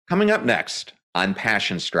Coming up next on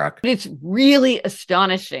Passion Struck. It's really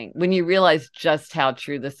astonishing when you realize just how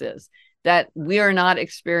true this is, that we are not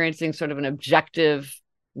experiencing sort of an objective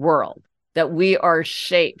world, that we are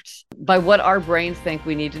shaped by what our brains think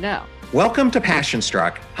we need to know. Welcome to Passion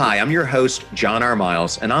Struck. Hi, I'm your host, John R.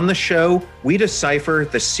 Miles, and on the show, we decipher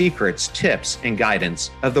the secrets, tips, and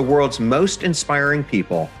guidance of the world's most inspiring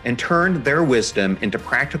people and turn their wisdom into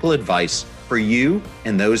practical advice for you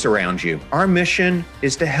and those around you. Our mission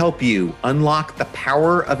is to help you unlock the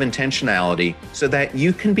power of intentionality so that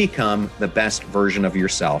you can become the best version of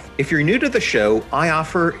yourself. If you're new to the show, I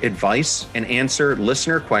offer advice and answer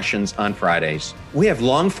listener questions on Fridays. We have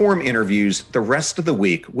long-form interviews the rest of the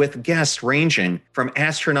week with guests ranging from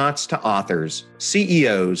astronauts to authors,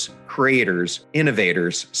 CEOs, creators,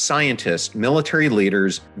 innovators, scientists, military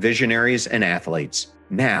leaders, visionaries, and athletes.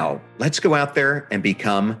 Now, let's go out there and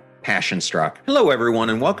become Passion Struck. Hello,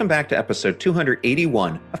 everyone, and welcome back to episode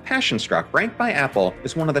 281 of Passion Struck, ranked by Apple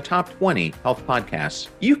as one of the top 20 health podcasts.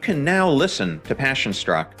 You can now listen to Passion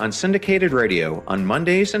Struck on syndicated radio on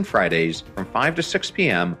Mondays and Fridays from 5 to 6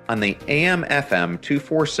 p.m. on the AM/FM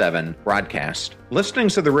 247 broadcast.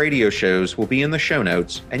 Listings of the radio shows will be in the show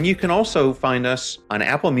notes, and you can also find us on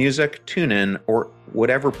Apple Music, TuneIn, or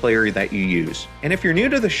whatever player that you use. And if you're new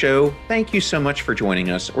to the show, thank you so much for joining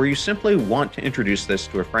us, or you simply want to introduce this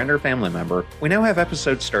to a friend or family member, we now have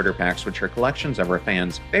episode starter packs, which are collections of our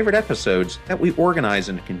fans' favorite episodes that we organize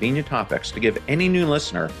into convenient topics to give any new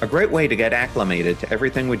listener a great way to get acclimated to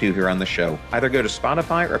everything we do here on the show. Either go to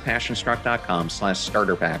Spotify or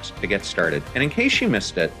passionstruck.com/starter packs to get started. And in case you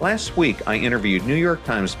missed it, last week I interviewed New York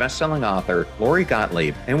Times bestselling author Lori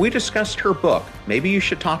Gottlieb, and we discussed her book, Maybe You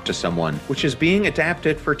Should Talk to Someone, which is being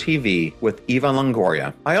adapted for TV with Eva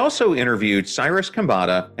Longoria. I also interviewed Cyrus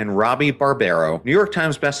Kambata and Robbie Barbero, New York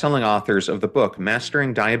Times bestselling authors of the book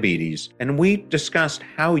Mastering Diabetes, and we discussed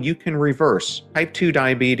how you can reverse type 2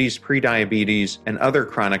 diabetes, prediabetes, and other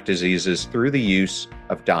chronic diseases through the use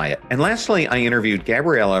of diet. And lastly, I interviewed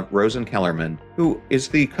Gabriella Rosen-Kellerman, who is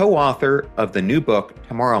the co-author of the new book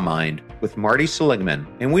Tomorrow Mind with Marty Seligman,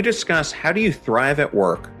 and we discuss how do you thrive at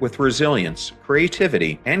work with resilience,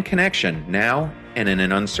 creativity, and connection now and in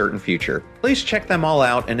an uncertain future. Please check them all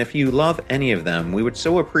out, and if you love any of them, we would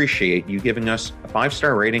so appreciate you giving us a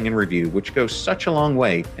 5-star rating and review, which goes such a long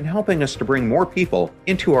way in helping us to bring more people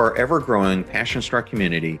into our ever-growing Passion Struck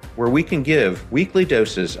community, where we can give weekly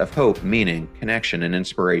doses of hope, meaning, connection, and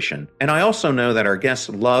inspiration. And I also know that our guests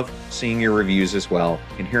love seeing your reviews as well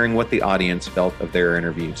and hearing what the audience felt of their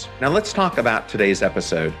interviews. Now let's talk about today's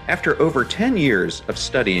episode. After over 10 years of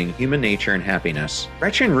studying human nature and happiness,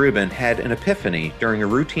 Gretchen Rubin had an epiphany during a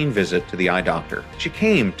routine visit to the eye doctor. She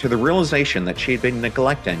came to the realization that she had been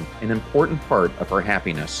neglecting an important part of her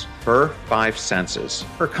happiness, her 5 senses.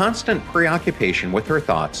 Her constant preoccupation with her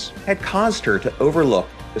thoughts had caused her to overlook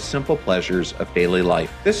the simple pleasures of daily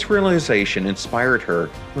life. This realization inspired her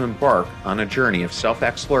to embark on a journey of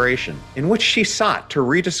self-exploration in which she sought to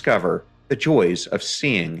rediscover the joys of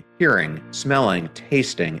seeing, hearing, smelling,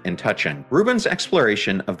 tasting, and touching. Rubin's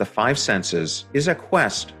exploration of the 5 senses is a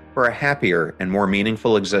quest for a happier and more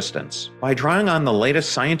meaningful existence. By drawing on the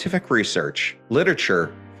latest scientific research,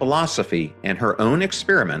 literature, philosophy, and her own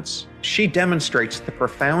experiments, she demonstrates the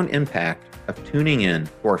profound impact of tuning in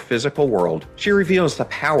to our physical world. She reveals the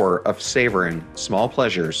power of savoring small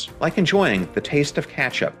pleasures, like enjoying the taste of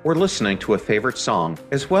ketchup or listening to a favorite song,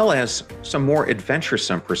 as well as some more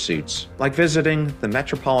adventuresome pursuits, like visiting the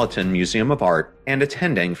Metropolitan Museum of Art and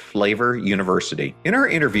attending Flavor University. In our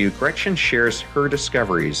interview, Gretchen shares her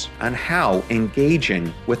discoveries on how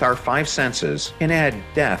engaging with our 5 senses can add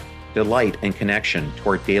depth, delight, and connection to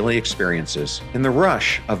our daily experiences. In the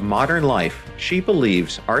rush of modern life, she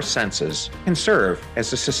believes our senses can serve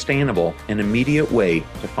as a sustainable and immediate way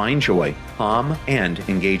to find joy, calm, and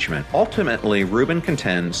engagement. Ultimately, Rubin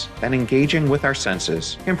contends that engaging with our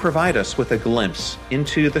senses can provide us with a glimpse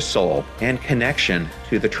into the soul and connection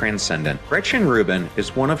to the transcendent. Gretchen Rubin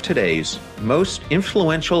is one of today's most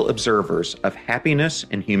influential observers of happiness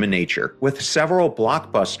and human nature, with several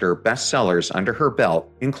blockbuster bestsellers under her belt,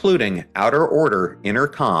 including Outer Order, Inner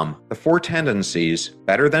Calm, The 4 Tendencies,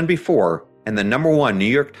 Better Than Before, and the #1 New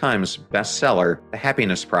York Times bestseller, The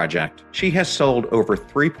Happiness Project. She has sold over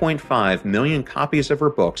 3.5 million copies of her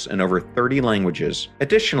books in over 30 languages.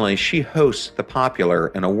 Additionally, she hosts the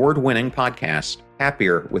popular and award-winning podcast,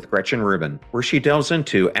 Happier with Gretchen Rubin, where she delves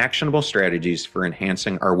into actionable strategies for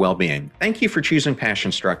enhancing our well-being. Thank you for choosing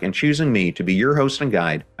Passion Struck and choosing me to be your host and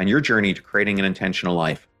guide on your journey to creating an intentional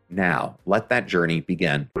life. Now, let that journey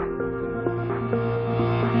begin.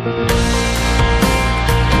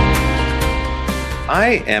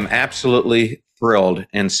 I am absolutely thrilled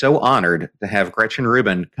and so honored to have Gretchen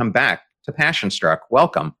Rubin come back to Passion Struck.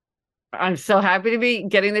 Welcome. I'm so happy to be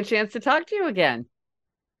getting the chance to talk to you again.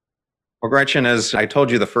 Well, Gretchen, as I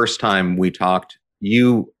told you the first time we talked,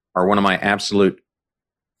 you are one of my absolute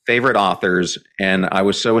favorite authors, and I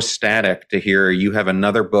was so ecstatic to hear you have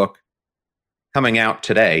another book coming out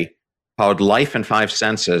today called Life in Five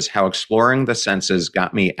Senses: How Exploring the Senses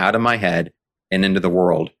Got Me Out of My Head and Into the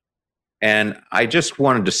World. And I just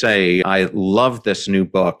wanted to say I love this new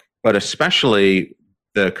book, but especially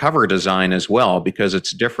the cover design as well, because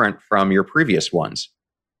it's different from your previous ones,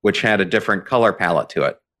 which had a different color palette to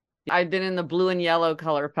it. I've been in the blue and yellow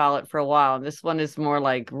color palette for a while, and this one is more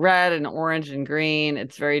like red and orange and green.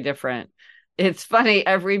 It's very different. It's funny,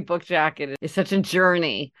 every book jacket is such a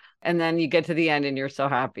journey, and then you get to the end and you're so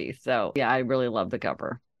happy. So yeah, I really love the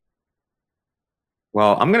cover.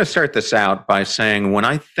 Well, I'm going to start this out by saying when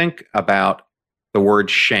I think about the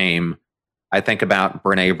word shame, I think about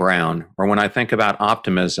Brené Brown, or when I think about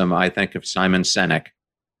optimism, I think of Simon Sinek.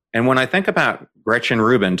 And when I think about Gretchen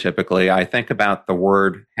Rubin, typically, I think about the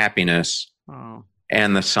word happiness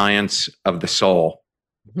and the science of the soul.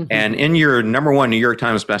 And in your number one New York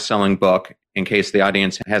Times bestselling book, in case the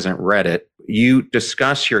audience hasn't read it, you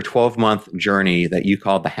discuss your 12-month journey that you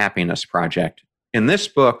called the Happiness Project. In this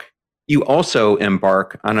book, you also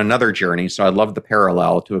embark on another journey, so I love the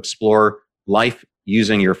parallel, to explore life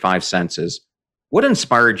using your five senses. What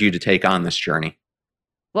inspired you to take on this journey?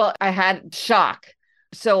 Well, I had shock.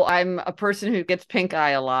 So I'm a person who gets pink eye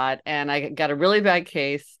a lot, and I got a really bad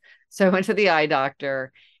case. So I went to the eye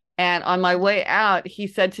doctor, and on my way out, he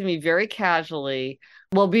said to me very casually,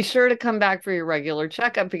 well, be sure to come back for your regular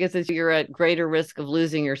checkup because you're at greater risk of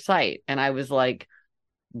losing your sight. And I was like,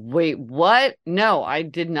 wait, what? No, I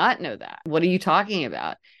did not know that. What are you talking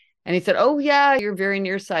about? And he said, oh, yeah, you're very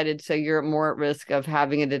nearsighted, so you're more at risk of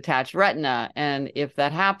having a detached retina. And if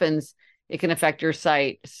that happens, it can affect your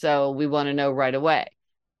sight. So we want to know right away.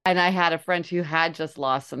 And I had a friend who had just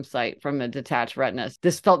lost some sight from a detached retina.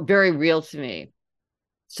 This felt very real to me.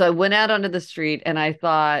 So I went out onto the street and I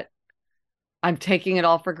thought, I'm taking it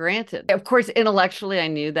all for granted. Of course, intellectually, I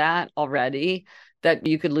knew that already, that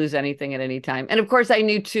you could lose anything at any time. And of course, I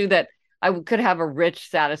knew too that I could have a rich,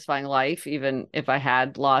 satisfying life, even if I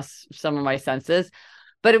had lost some of my senses.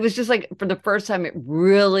 But it was just like, for the first time, it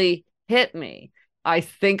really hit me. I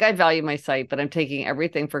think I value my sight, but I'm taking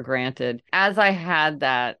everything for granted. As I had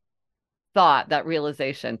that thought, that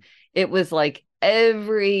realization, it was like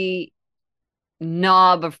every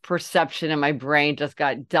knob of perception in my brain just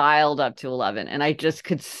got dialed up to 11. And I just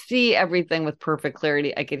could see everything with perfect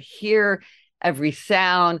clarity. I could hear every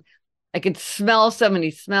sound. I could smell so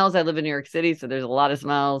many smells. I live in New York City, so there's a lot of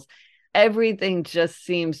smells. Everything just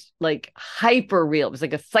seems like hyper real. It was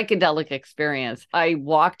like a psychedelic experience. I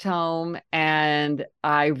walked home and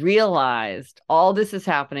I realized all this is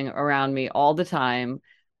happening around me all the time.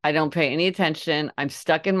 I don't pay any attention. I'm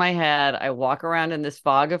stuck in my head. I walk around in this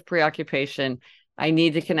fog of preoccupation. I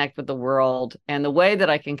need to connect with the world. And the way that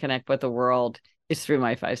I can connect with the world is through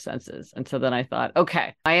my five senses. And so then I thought,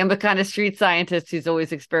 okay, I am the kind of street scientist who's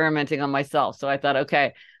always experimenting on myself. So I thought,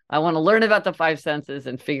 okay, I want to learn about the five senses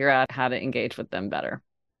and figure out how to engage with them better.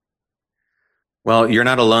 Well, you're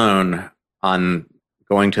not alone on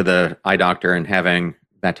going to the eye doctor and having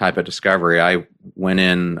that type of discovery. I went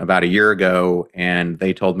in about a year ago and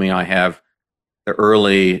they told me I have the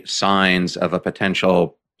early signs of a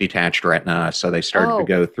potential detached retina. So they started to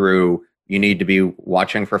go through, you need to be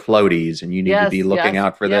watching for floaties and you need to be looking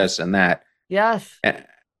out for this and that. Yes.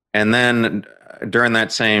 And then during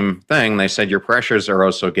that same thing, they said your pressures are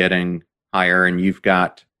also getting higher and you've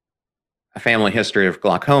got a family history of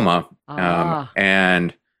glaucoma.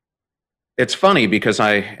 And it's funny because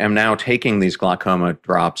I am now taking these glaucoma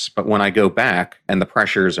drops, but when I go back and the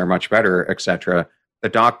pressures are much better, et cetera, the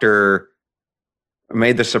doctor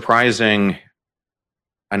made the surprising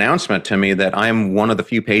announcement to me that I'm one of the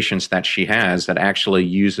few patients that she has that actually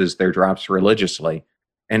uses their drops religiously.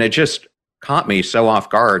 And it just caught me so off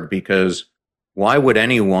guard because why would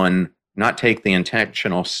anyone not take the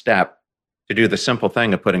intentional step to do the simple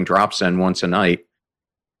thing of putting drops in once a night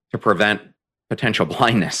to prevent potential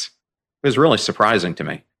blindness? It was really surprising to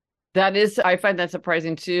me. That is, I find that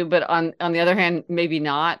surprising too. But on the other hand, maybe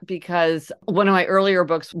not, because one of my earlier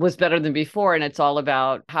books was Better Than Before. And it's all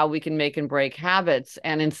about how we can make and break habits.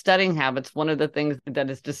 And in studying habits, one of the things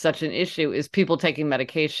that is just such an issue is people taking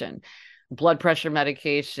medication, blood pressure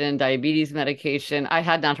medication, diabetes medication. I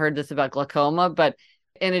had not heard this about glaucoma,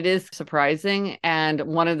 and it is surprising. And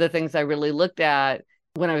one of the things I really looked at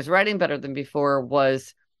when I was writing Better Than Before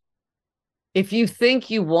was, if you think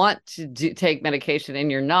you want to take medication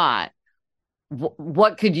and you're not,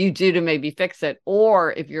 what could you do to maybe fix it?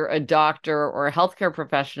 Or if you're a doctor or a healthcare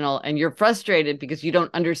professional and you're frustrated because you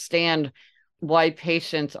don't understand why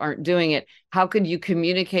patients aren't doing it, how could you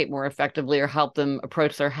communicate more effectively or help them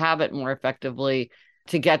approach their habit more effectively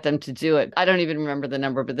to get them to do it? I don't even remember the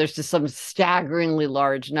number, but there's just some staggeringly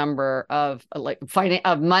large number of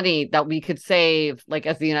money that we could save, like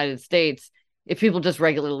as the United States, if people just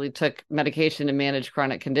regularly took medication to manage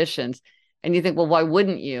chronic conditions. And you think, well, why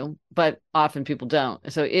wouldn't you? But often people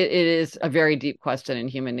don't. So it is a very deep question in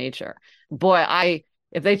human nature. Boy,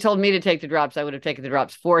 if they told me to take the drops, I would have taken the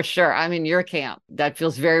drops for sure. I'm in your camp. That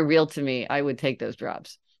feels very real to me. I would take those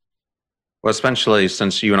drops. Well, especially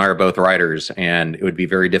since you and I are both writers, and it would be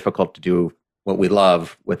very difficult to do what we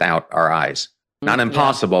love without our eyes. Not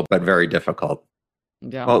impossible, but very difficult.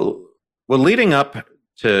 Yeah. Well, leading up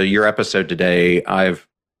to your episode today, I've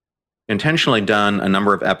intentionally done a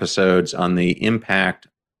number of episodes on the impact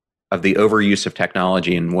of the overuse of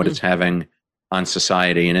technology and what it's having on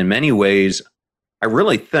society. And in many ways, I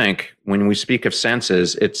really think when we speak of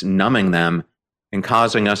senses, it's numbing them and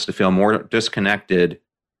causing us to feel more disconnected,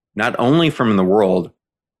 not only from the world,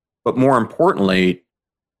 but more importantly,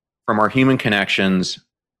 from our human connections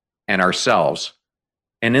and ourselves.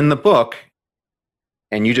 And in the book,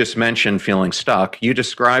 and you just mentioned feeling stuck, you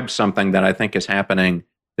described something that I think is happening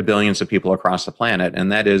to billions of people across the planet,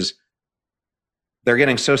 and that is they're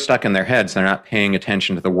getting so stuck in their heads, they're not paying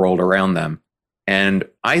attention to the world around them. And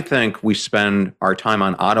I think we spend our time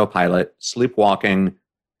on autopilot, sleepwalking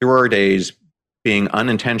through our days, being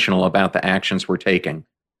unintentional about the actions we're taking.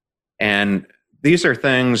 And these are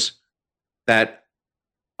things that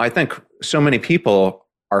I think so many people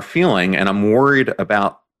are feeling, and I'm worried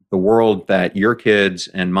about the world that your kids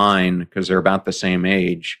and mine, because they're about the same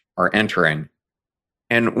age, are entering.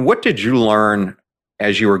 And what did you learn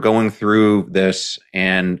as you were going through this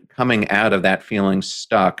and coming out of that feeling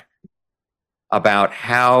stuck about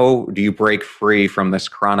how do you break free from this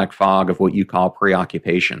chronic fog of what you call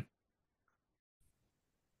preoccupation?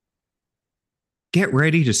 Get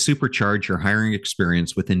ready to supercharge your hiring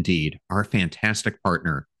experience with Indeed, our fantastic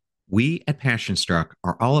partner. We at PassionStruck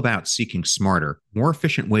are all about seeking smarter, more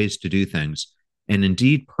efficient ways to do things, and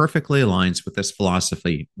Indeed perfectly aligns with this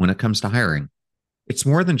philosophy when it comes to hiring. It's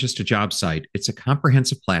more than just a job site, it's a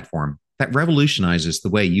comprehensive platform that revolutionizes the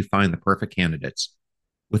way you find the perfect candidates.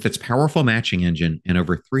 With its powerful matching engine and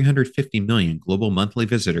over 350 million global monthly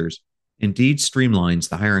visitors, Indeed streamlines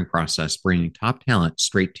the hiring process, bringing top talent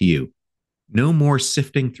straight to you. No more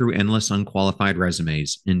sifting through endless unqualified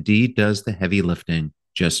resumes. Indeed does the heavy lifting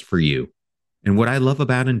just for you. And what I love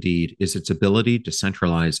about Indeed is its ability to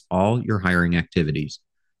centralize all your hiring activities,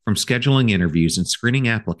 from scheduling interviews and screening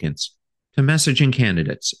applicants to messaging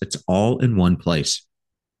candidates. It's all in one place.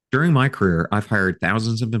 During my career, I've hired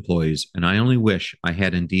thousands of employees, and I only wish I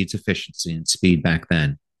had Indeed's efficiency and speed back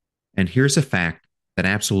then. And here's a fact that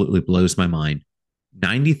absolutely blows my mind.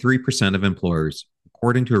 93% of employers,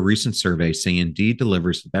 according to a recent survey, say Indeed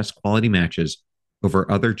delivers the best quality matches over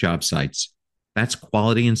other job sites. That's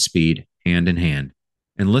quality and speed hand in hand.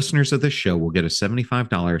 And listeners of this show will get a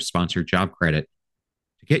 $75 sponsored job credit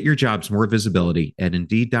to get your jobs more visibility at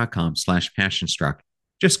Indeed.com/PassionStruck.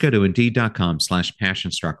 Just go to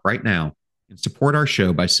Indeed.com/PassionStruck right now and support our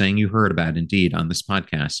show by saying you heard about Indeed on this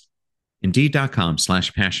podcast.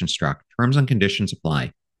 Indeed.com/PassionStruck. Terms and conditions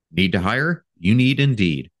apply. Need to hire? You need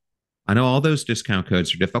Indeed. I know all those discount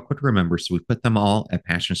codes are difficult to remember, so we put them all at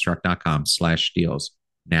PassionStruck.com/deals.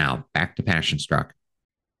 Now, back to PassionStruck.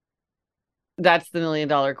 That's the $1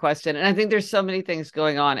 million question. And I think there's so many things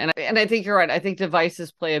going on. And I think you're right. I think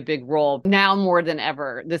devices play a big role now more than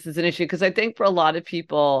ever. This is an issue because I think for a lot of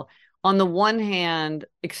people, on the one hand,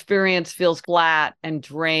 experience feels flat and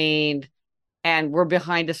drained, and we're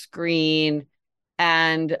behind a screen.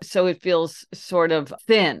 And so it feels sort of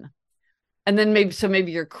thin. And then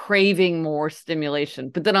maybe you're craving more stimulation.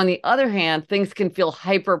 But then on the other hand, things can feel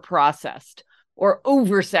hyper processed or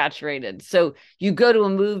oversaturated. So you go to a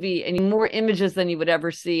movie and more images than you would ever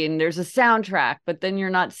see, and there's a soundtrack, but then you're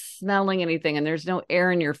not smelling anything and there's no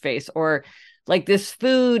air in your face. Or like this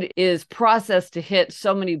food is processed to hit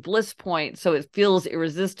so many bliss points, so it feels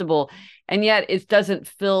irresistible. And yet it doesn't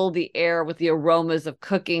fill the air with the aromas of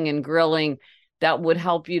cooking and grilling that would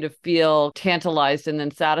help you to feel tantalized and then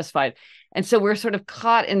satisfied. And so we're sort of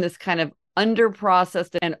caught in this kind of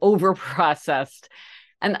under-processed and over-processed.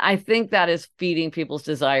 And I think that is feeding people's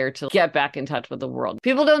desire to get back in touch with the world.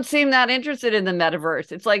 People don't seem that interested in the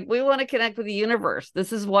metaverse. It's like, we want to connect with the universe.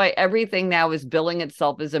 This is why everything now is billing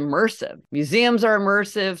itself as immersive. Museums are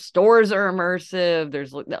immersive, stores are immersive.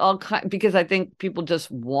 There's all kinds, because I think people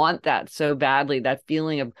just want that so badly, that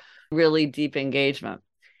feeling of really deep engagement.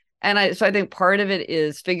 And so I think part of it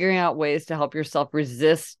is figuring out ways to help yourself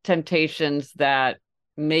resist temptations that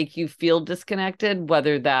make you feel disconnected,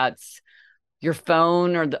 whether that's your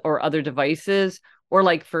phone or other devices. Or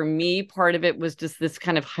like for me, part of it was just this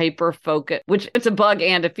kind of hyper focus, which it's a bug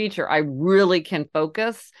and a feature. I really can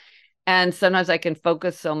focus. And sometimes I can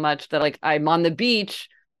focus so much that like I'm on the beach,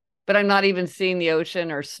 but I'm not even seeing the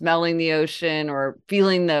ocean or smelling the ocean or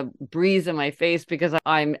feeling the breeze in my face because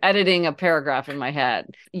I'm editing a paragraph in my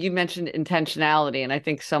head. You mentioned intentionality, and I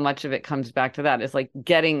think so much of it comes back to that. It's like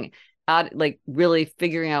getting out, like really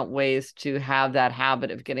figuring out ways to have that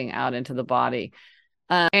habit of getting out into the body.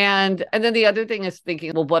 And then the other thing is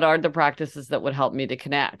thinking, well, what are the practices that would help me to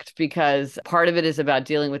connect? Because part of it is about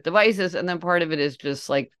dealing with devices, and then part of it is just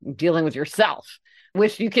like dealing with yourself,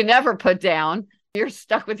 which you can never put down. You're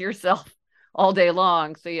stuck with yourself all day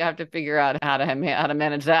long. So you have to figure out how to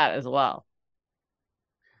manage that as well.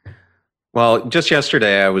 Well, just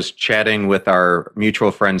yesterday, I was chatting with our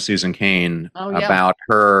mutual friend, Susan Kane, about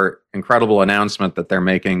her incredible announcement that they're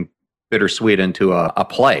making Bittersweet into a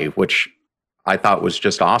play, which I thought was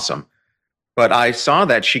just awesome. But I saw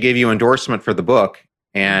that she gave you endorsement for the book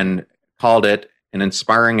and called it an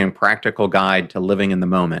inspiring and practical guide to living in the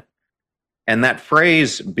moment. And that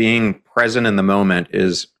phrase, being present in the moment,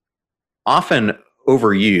 is often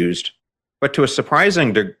overused, but to a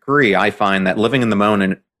surprising degree, I find that living in the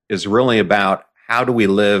moment is really about how do we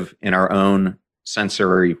live in our own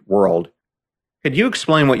sensory world. Could you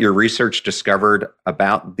explain what your research discovered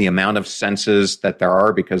about the amount of senses that there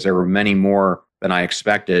are, because there were many more than I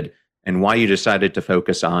expected, and why you decided to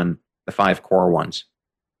focus on the 5 core ones?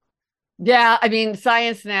 Yeah, I mean,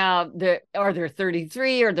 science now, are there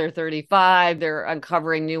 33 or they're 35? They're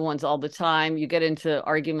uncovering new ones all the time. You get into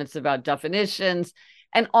arguments about definitions,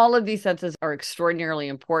 and all of these senses are extraordinarily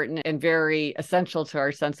important and very essential to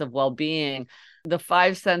our sense of well-being. The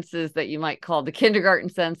 5 senses that you might call the kindergarten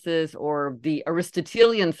senses or the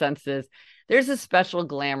Aristotelian senses, there's a special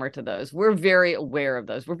glamour to those. We're very aware of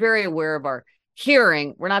those. We're very aware of our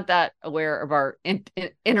hearing. We're not that aware of our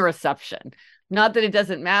interoception. Not that it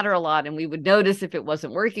doesn't matter a lot, and we would notice if it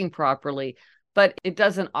wasn't working properly, but it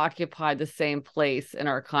doesn't occupy the same place in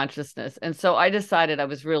our consciousness. And so I decided I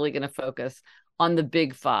was really going to focus on the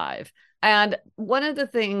big 5. And one of the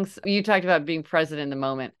things you talked about, being present in the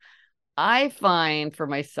moment, I find for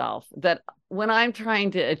myself that when I'm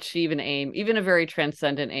trying to achieve an aim, even a very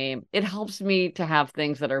transcendent aim, it helps me to have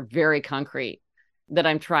things that are very concrete that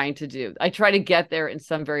I'm trying to do. I try to get there in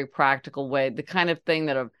some very practical way, the kind of thing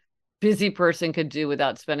that a busy person could do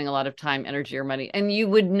without spending a lot of time, energy, or money. And you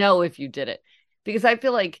would know if you did it, because I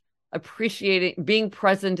feel like appreciating, being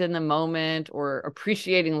present in the moment or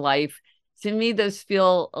appreciating life, to me, those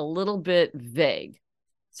feel a little bit vague.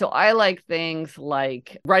 So I like things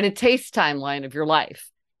like write a taste timeline of your life.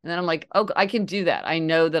 And then I'm like, oh, I can do that. I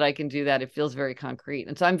know that I can do that. It feels very concrete.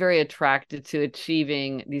 And so I'm very attracted to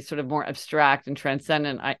achieving these sort of more abstract and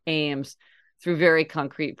transcendent aims through very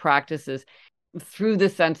concrete practices. Through the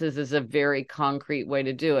senses is a very concrete way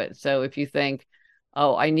to do it. So if you think,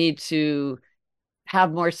 oh, I need to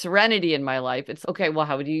have more serenity in my life, it's okay, well,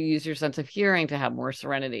 how would you use your sense of hearing to have more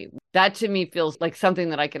serenity? That to me feels like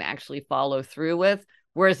something that I can actually follow through with.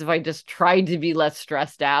 Whereas if I just tried to be less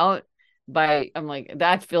stressed out, I'm like,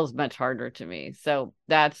 that feels much harder to me. So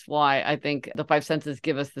that's why I think the 5 senses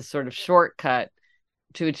give us this sort of shortcut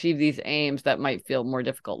to achieve these aims that might feel more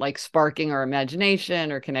difficult, like sparking our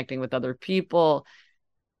imagination or connecting with other people,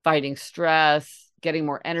 fighting stress, getting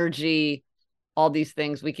more energy, all these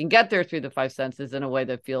things. We can get there through the 5 senses in a way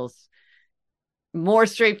that feels more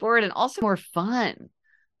straightforward and also more fun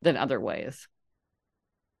than other ways.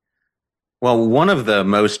 Well, one of the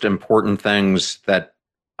most important things that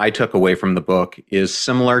I took away from the book is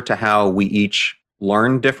similar to how we each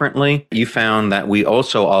learn differently. You found that we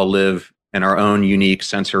also all live in our own unique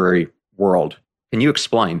sensory world. Can you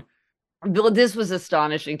explain? Well, this was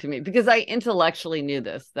astonishing to me because I intellectually knew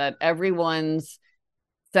this, that everyone's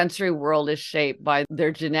sensory world is shaped by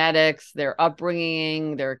their genetics, their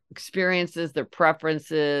upbringing, their experiences, their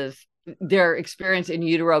preferences, their experience in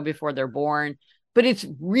utero before they're born. But it's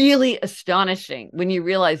really astonishing when you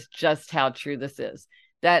realize just how true this is,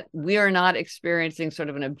 that we are not experiencing sort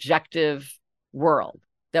of an objective world,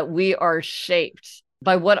 that we are shaped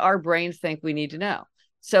by what our brains think we need to know.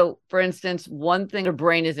 So, for instance, one thing a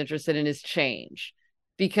brain is interested in is change,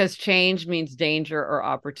 because change means danger or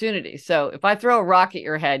opportunity. So if I throw a rock at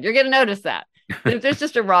your head, you're going to notice that. But if there's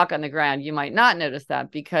just a rock on the ground, you might not notice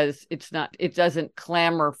that because it doesn't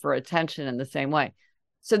clamor for attention in the same way.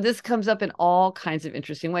 So this comes up in all kinds of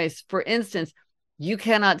interesting ways. For instance, you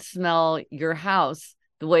cannot smell your house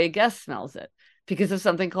the way a guest smells it because of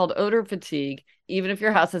something called odor fatigue. Even if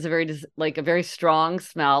your house has a very strong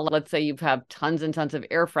smell, let's say you have tons and tons of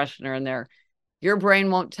air freshener in there, your brain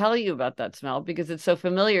won't tell you about that smell because it's so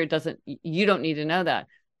familiar. You don't need to know that.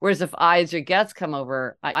 Whereas if I, as your guests, come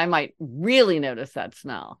over, I might really notice that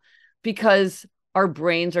smell because our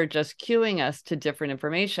brains are just cueing us to different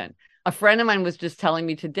information. A friend of mine was just telling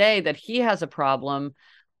me today that he has a problem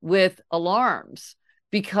with alarms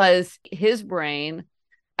because his brain,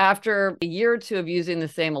 after a year or two of using the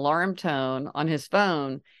same alarm tone on his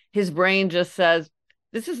phone, his brain just says,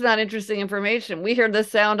 this is not interesting information. We hear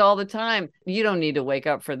this sound all the time. You don't need to wake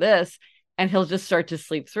up for this. And he'll just start to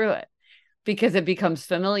sleep through it because it becomes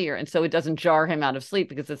familiar. And so it doesn't jar him out of sleep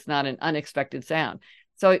because it's not an unexpected sound.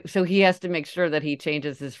 So he has to make sure that he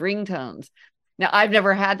changes his ringtones. Now, I've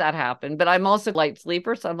never had that happen, but I'm also a light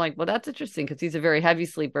sleeper. So I'm like, well, that's interesting because he's a very heavy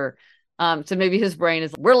sleeper. So maybe his brain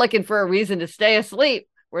is, we're looking for a reason to stay asleep,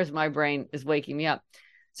 whereas my brain is waking me up.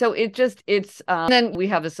 So then we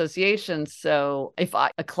have associations. So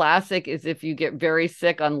a classic is if you get very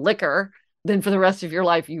sick on liquor, then for the rest of your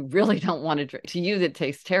life, you really don't want to drink. To you, that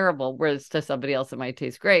tastes terrible, whereas to somebody else, it might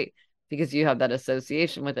taste great because you have that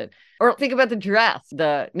association with it. Or think about the dress.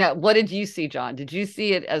 Now, what did you see, John? Did you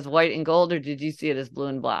see it as white and gold or did you see it as blue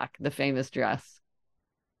and black, the famous dress?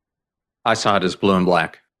 I saw it as blue and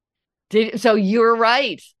black. So you were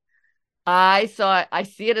right. I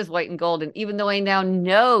see it as white and gold. And even though I now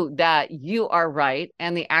know that you are right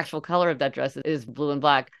and the actual color of that dress is blue and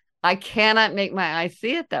black, I cannot make my eyes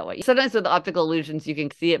see it that way. Sometimes with optical illusions, you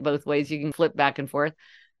can see it both ways. You can flip back and forth.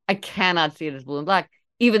 I cannot see it as blue and black,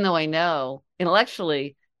 even though I know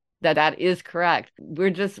intellectually that is correct.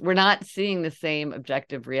 We're not seeing the same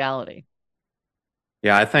objective reality.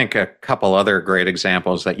 Yeah, I think a couple other great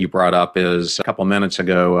examples that you brought up is a couple minutes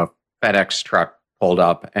ago, a FedEx truck pulled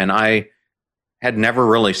up, and I had never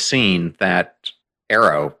really seen that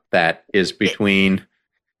arrow that is between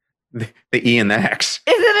the E and the X.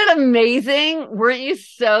 Isn't it amazing? Weren't you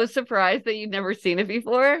so surprised that you'd never seen it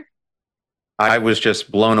before? I was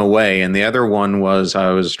just blown away. And the other one was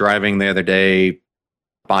I was driving the other day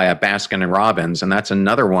by a Baskin and Robbins, and that's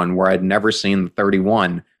another one where I'd never seen the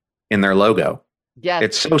 31 in their logo. Yes.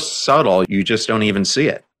 It's so subtle, you just don't even see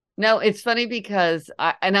it. No, it's funny because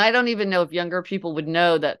I don't even know if younger people would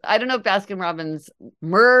know that. I don't know if Baskin Robbins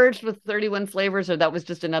merged with 31 flavors or that was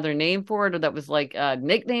just another name for it or that was like a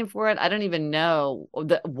nickname for it. I don't even know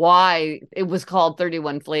why it was called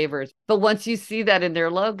 31 flavors. But once you see that in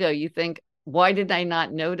their logo, you think, why did I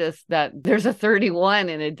not notice that there's a 31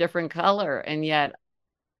 in a different color? And yet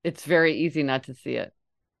it's very easy not to see it.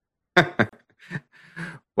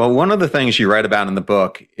 Well, one of the things you write about in the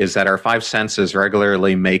book is that our five senses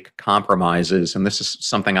regularly make compromises. And this is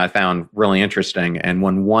something I found really interesting. And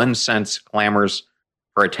when one sense clamors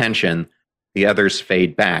for attention, the others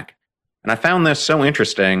fade back. And I found this so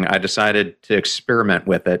interesting, I decided to experiment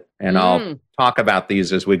with it. And I'll talk about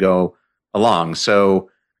these as we go along. So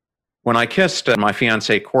when I kissed my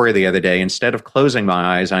fiance Corey the other day, instead of closing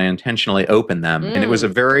my eyes, I intentionally opened them. And it was a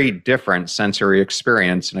very different sensory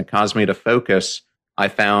experience. And it caused me to focus, I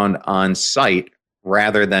found, on sight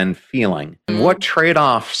rather than feeling. And what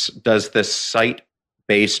trade-offs does this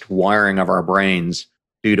sight-based wiring of our brains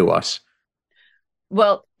do to us?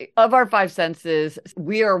 Well, of our five senses,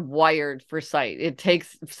 we are wired for sight.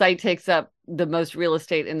 Sight takes up the most real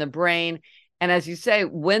estate in the brain. And as you say,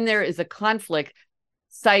 when there is a conflict,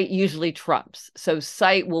 sight usually trumps. So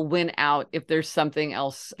sight will win out if there's something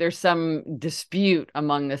else, there's some dispute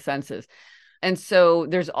among the senses. And so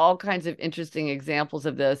there's all kinds of interesting examples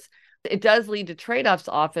of this. It does lead to trade-offs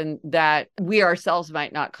often that we ourselves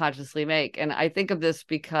might not consciously make. And I think of this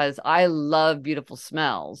because I love beautiful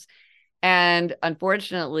smells. And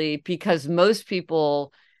unfortunately, because most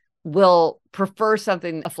people will prefer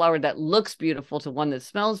a flower that looks beautiful to one that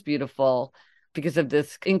smells beautiful because of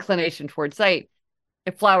this inclination toward sight,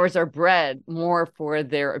 if flowers are bred more for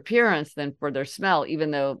their appearance than for their smell, even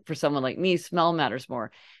though for someone like me, smell matters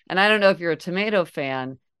more. And I don't know if you're a tomato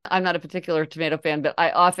fan. I'm not a particular tomato fan, but I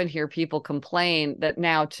often hear people complain that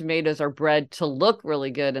now tomatoes are bred to look really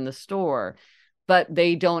good in the store, but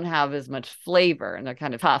they don't have as much flavor and they're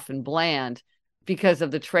kind of tough and bland because of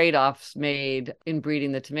the trade-offs made in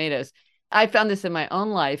breeding the tomatoes. I found this in my own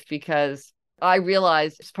life because I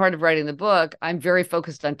realized as part of writing the book, I'm very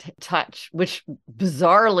focused on touch, which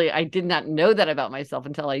bizarrely, I did not know that about myself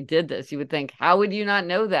until I did this. You would think, how would you not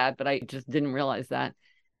know that? But I just didn't realize that.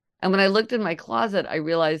 And when I looked in my closet, I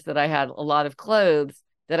realized that I had a lot of clothes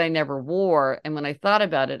that I never wore. And when I thought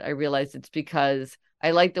about it, I realized it's because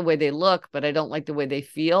I like the way they look, but I don't like the way they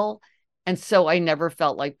feel. And so I never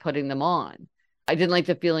felt like putting them on. I didn't like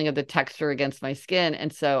the feeling of the texture against my skin.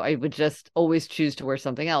 And so I would just always choose to wear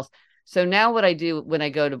something else. So now what I do when I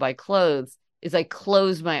go to buy clothes is I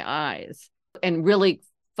close my eyes and really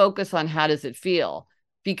focus on how does it feel?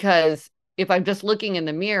 Because if I'm just looking in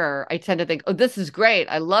the mirror, I tend to think, oh, this is great.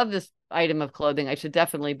 I love this item of clothing. I should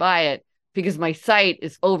definitely buy it, because my sight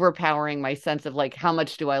is overpowering my sense of like, how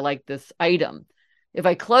much do I like this item? If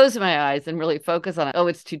I close my eyes and really focus on it, oh,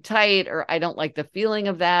 it's too tight, or I don't like the feeling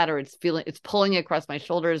of that, or it's pulling across my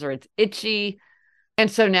shoulders, or it's itchy. And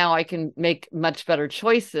so now I can make much better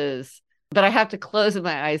choices, but I have to close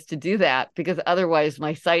my eyes to do that, because otherwise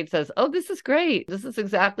my sight says, oh, this is great. This is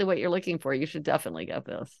exactly what you're looking for. You should definitely get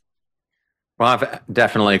this. Well, I've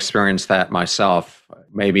definitely experienced that myself.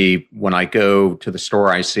 Maybe when I go to the store,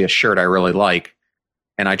 I see a shirt I really like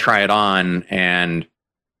and I try it on and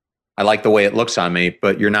I like the way it looks on me,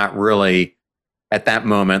 but you're not really at that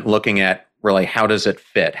moment looking at really how does it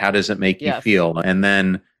fit? How does it make you feel? And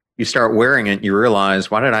then you start wearing it, you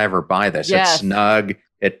realize, why did I ever buy this? Yes. It's snug.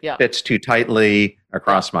 It fits too tightly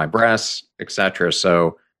across my breasts, etc.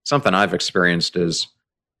 So something I've experienced as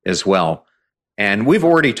well. And we've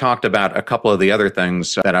already talked about a couple of the other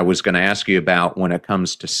things that I was going to ask you about when it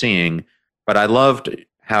comes to seeing, but I loved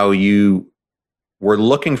how you were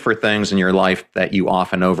looking for things in your life that you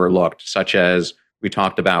often overlooked, such as we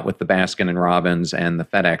talked about with the Baskin and Robbins and the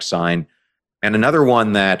FedEx sign. And another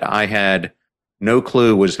one that I had no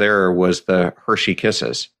clue was there was the Hershey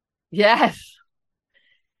Kisses. Yes.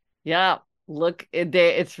 Yeah. Look,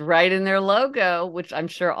 it's right in their logo, which I'm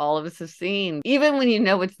sure all of us have seen. Even when you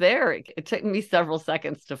know it's there, it took me several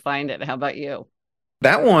seconds to find it. How about you?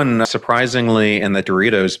 That one, surprisingly, in the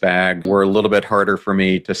Doritos bag, were a little bit harder for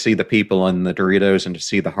me to see the people in the Doritos and to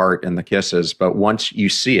see the heart and the kisses. But once you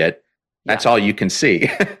see it, that's all you can see.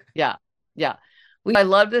 Yeah. Yeah. I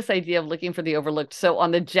love this idea of looking for the overlooked. So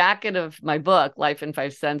on the jacket of my book, Life in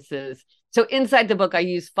Five Senses, so inside the book, I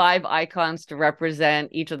use 5 icons to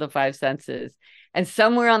represent each of the 5 senses. And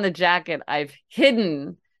somewhere on the jacket, I've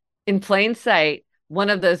hidden in plain sight one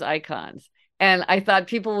of those icons. And I thought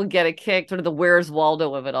people would get a kick, sort of the Where's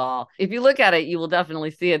Waldo of it all. If you look at it, you will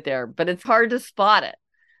definitely see it there, but it's hard to spot it.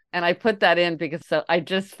 And I put that in because I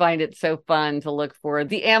just find it so fun to look for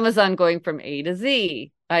the Amazon going from A to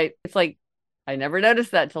Z. It's like, I never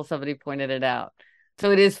noticed that till somebody pointed it out.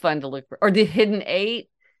 So it is fun to look for. Or the hidden 8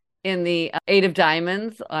 in the 8 of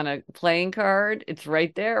diamonds on a playing card. It's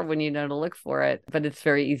right there when you know to look for it, but it's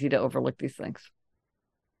very easy to overlook these things.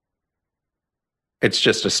 It's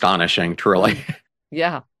just astonishing, truly.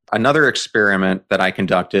 Yeah. Another experiment that I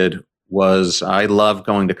conducted was I love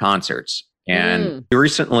going to concerts. And I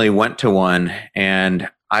recently went to one and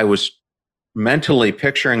I was mentally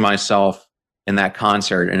picturing myself in that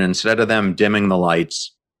concert. And instead of them dimming the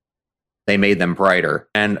lights, they made them brighter.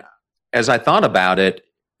 And as I thought about it,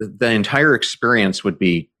 the entire experience would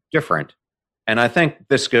be different. And I think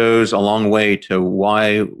this goes a long way to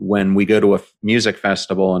why when we go to a music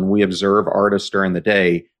festival and we observe artists during the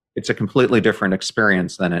day, it's a completely different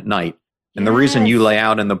experience than at night. And the reason you lay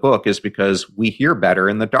out in the book is because we hear better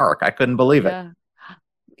in the dark. I couldn't believe it.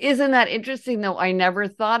 Isn't that interesting, though? I never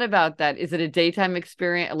thought about that. Is it a daytime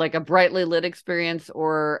experience, like a brightly lit experience,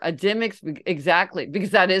 or a dim experience? Exactly, because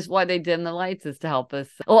that is why they dim the lights, is to help us.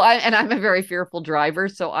 Well, I'm a very fearful driver,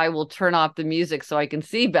 so I will turn off the music so I can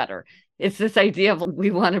see better. It's this idea of we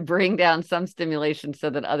want to bring down some stimulation so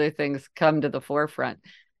that other things come to the forefront.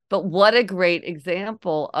 But what a great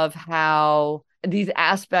example of how these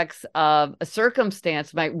aspects of a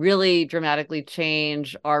circumstance might really dramatically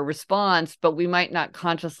change our response, but we might not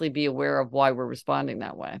consciously be aware of why we're responding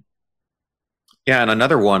that way. Yeah. And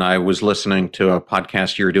another one, I was listening to a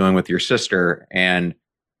podcast you were doing with your sister, and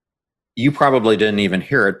you probably didn't even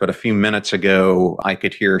hear it, but a few minutes ago, I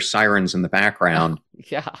could hear sirens in the background.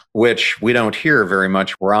 Yeah. Which we don't hear very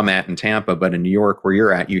much where I'm at in Tampa, but in New York, where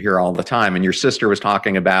you're at, you hear all the time. And your sister was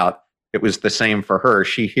talking about it was the same for her.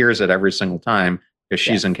 She hears it every single time because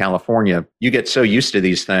she's in California. You get so used to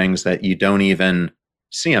these things that you don't even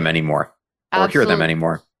see them anymore or hear them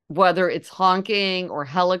anymore. Whether it's honking or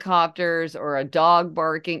helicopters or a dog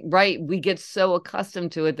barking, right? We get so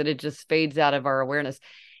accustomed to it that it just fades out of our awareness.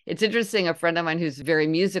 It's interesting. A friend of mine who's very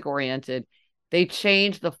music oriented, they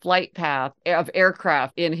changed the flight path of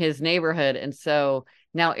aircraft in his neighborhood. And so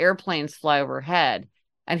now airplanes fly overhead.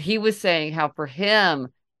 And he was saying how for him,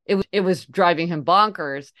 it was driving him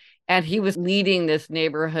bonkers. And he was leading this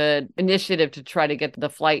neighborhood initiative to try to get the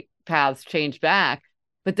flight paths changed back.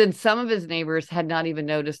 But then some of his neighbors had not even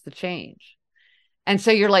noticed the change. And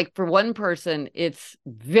so you're like, for one person, it's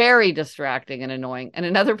very distracting and annoying. And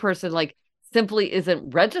another person like simply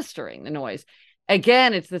isn't registering the noise.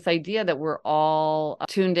 again, it's this idea that we're all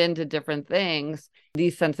tuned into different things.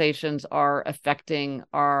 These sensations are affecting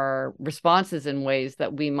our responses in ways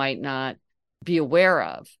that we might not be aware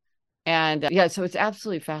of. And yeah, so it's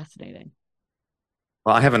absolutely fascinating.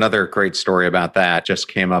 Well, I have another great story about that, just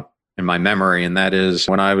came up in my memory. And that is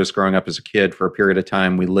when I was growing up as a kid, for a period of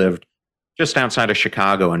time, we lived just outside of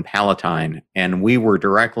Chicago in Palatine, and we were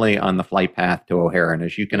directly on the flight path to O'Hare. And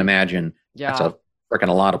as you can imagine, that's Yeah. a freaking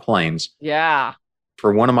a lot of planes. Yeah.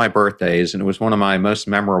 For one of my birthdays, and it was one of my most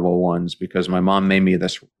memorable ones because my mom made me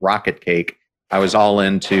this rocket cake. I was all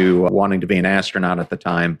into wanting to be an astronaut at the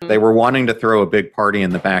time. They were wanting to throw a big party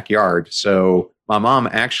in the backyard. So my mom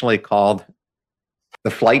actually called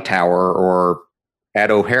the flight tower or at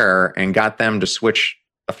O'Hare and got them to switch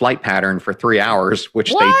the flight pattern for 3 hours,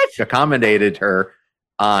 which What? they accommodated her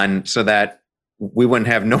on so that we wouldn't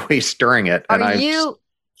have noise during it. Are you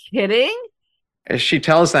kidding? She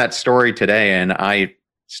tells that story today, and I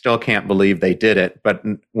still can't believe they did it. But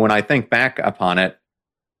when I think back upon it,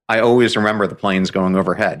 I always remember the planes going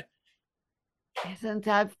overhead. Isn't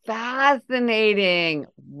that fascinating?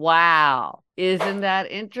 Wow. Isn't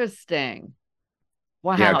that interesting?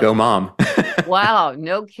 Wow. Yeah, go mom. Wow.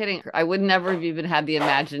 No kidding. I would never have even had the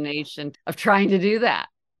imagination of trying to do that.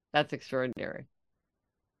 That's extraordinary.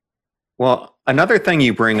 Well, another thing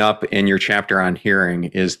you bring up in your chapter on hearing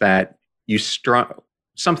is that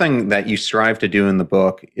something that you strive to do in the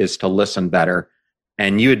book is to listen better.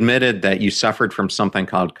 And you admitted that you suffered from something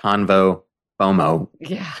called convo FOMO,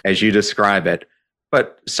 Yeah. as you describe it.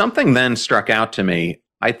 But something then struck out to me.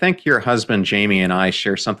 I think your husband, Jamie, and I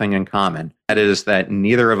share something in common. That is that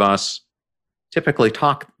neither of us typically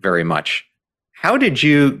talk very much. How did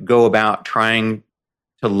you go about trying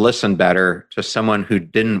to listen better to someone who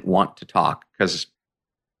didn't want to talk? Because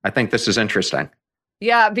I think this is interesting.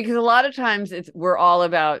 Yeah, because a lot of times we're all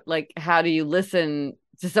about like, how do you listen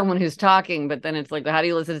to someone who's talking? But then it's like, how do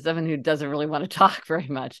you listen to someone who doesn't really want to talk very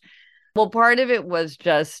much? Well, part of it was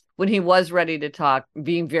just when he was ready to talk,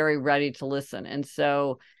 being very ready to listen. And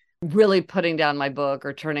so really putting down my book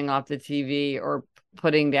or turning off the TV or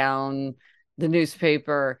putting down the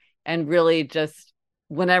newspaper and really just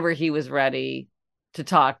whenever he was ready to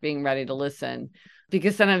talk, being ready to listen,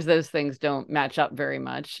 because sometimes those things don't match up very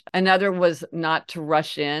much. Another was not to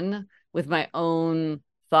rush in with my own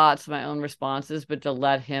thoughts, my own responses, but to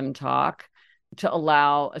let him talk, to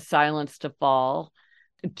allow a silence to fall,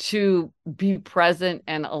 to be present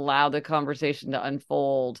and allow the conversation to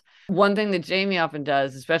unfold. One thing that Jamie often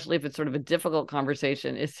does, especially if it's sort of a difficult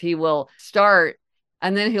conversation, is he will start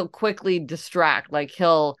and then he'll quickly distract. Like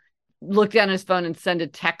he'll look down his phone and send a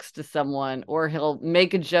text to someone, or he'll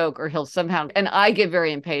make a joke, or he'll somehow, and I get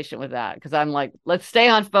very impatient with that because I'm like, let's stay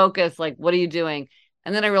on focus. Like, what are you doing?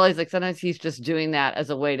 And then I realize like sometimes he's just doing that as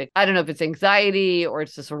a way to, I don't know if it's anxiety or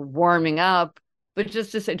it's just sort of warming up. But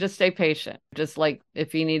just to say, just stay patient. Just like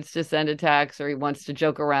if he needs to send a text or he wants to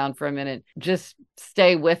joke around for a minute, just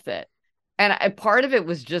stay with it. And part of it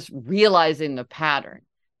was just realizing the pattern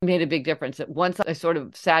made a big difference. That once I sort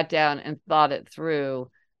of sat down and thought it through,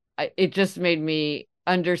 it just made me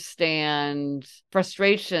understand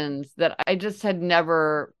frustrations that I just had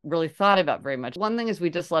never really thought about very much. One thing is we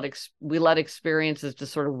just let experiences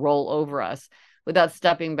just sort of roll over us without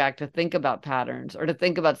stepping back to think about patterns or to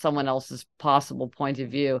think about someone else's possible point of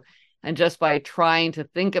view. And just by trying to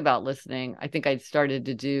think about listening, I think I started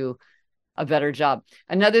to do a better job.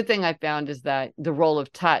 Another thing I found is that the role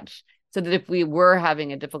of touch, so that if we were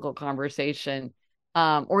having a difficult conversation,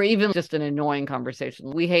 or even just an annoying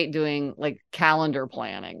conversation, we hate doing like calendar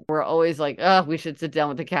planning. We're always like, oh, we should sit down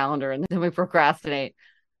with the calendar, and then we procrastinate.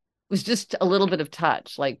 Was just a little bit of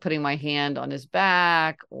touch, like putting my hand on his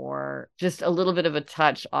back, or just a little bit of a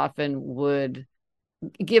touch often would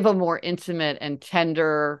give a more intimate and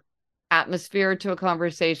tender atmosphere to a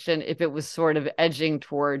conversation if it was sort of edging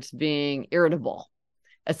towards being irritable,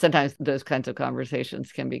 as sometimes those kinds of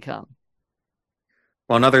conversations can become.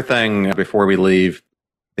 Well, another thing before we leave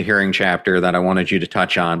the hearing chapter that I wanted you to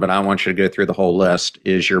touch on, but I want you to go through the whole list,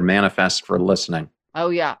 is your manifest for listening. Oh,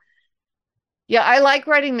 yeah. Yeah, I like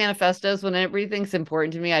writing manifestos. When everything's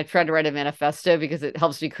important to me, I try to write a manifesto because it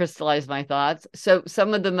helps me crystallize my thoughts. So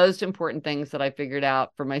some of the most important things that I figured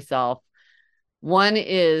out for myself, one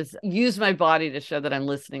is use my body to show that I'm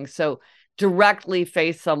listening. So directly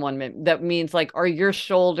face someone. That means like, are your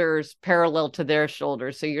shoulders parallel to their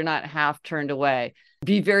shoulders? So you're not half turned away.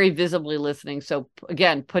 Be very visibly listening. So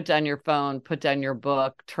again, put down your phone, put down your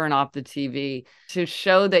book, turn off the TV to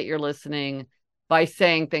show that you're listening by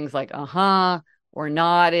saying things like, or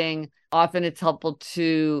nodding. Often it's helpful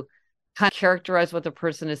to kind of characterize what the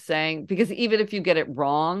person is saying, because even if you get it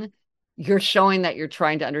wrong, you're showing that you're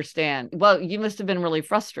trying to understand. Well, you must have been really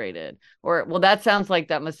frustrated, or well, that sounds like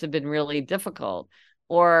that must have been really difficult.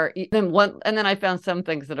 Or then I found some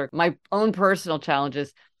things that are my own personal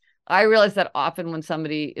challenges. I realize that often when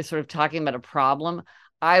somebody is sort of talking about a problem,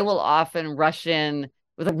 I will often rush in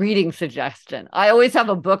with a reading suggestion. I always have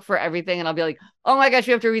a book for everything, and I'll be like, oh my gosh,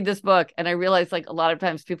 you have to read this book. And I realize like a lot of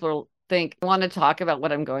times people think, I want to talk about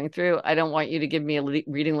what I'm going through. I don't want you to give me a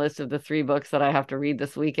reading list of the 3 books that I have to read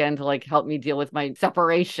this weekend to like help me deal with my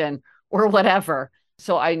separation or whatever.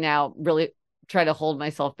 So I now really try to hold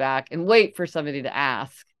myself back and wait for somebody to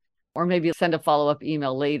ask, or maybe send a follow-up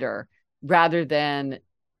email later, rather than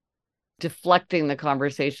deflecting the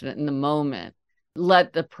conversation in the moment.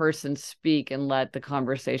 Let the person speak and let the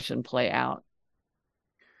conversation play out.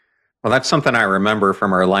 Well, that's something I remember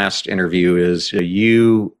from our last interview is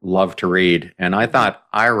you love to read. And I thought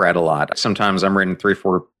I read a lot. Sometimes I'm reading 3,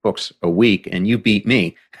 4 books a week and you beat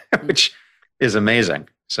me, which is amazing.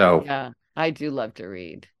 So yeah, I do love to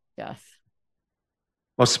read. Yes.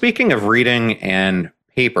 Well, speaking of reading and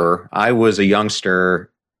paper, I was a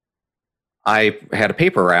youngster. I had a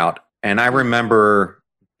paper route, and I remember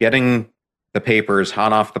getting the papers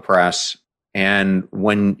hot off the press. And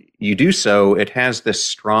when you do so, it has this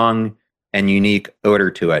strong and unique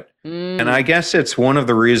odor to it. And I guess it's one of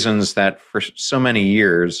the reasons that for so many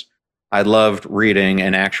years, I loved reading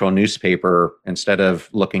an actual newspaper instead of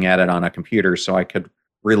looking at it on a computer so I could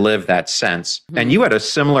relive that sense. And you had a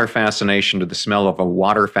similar fascination to the smell of a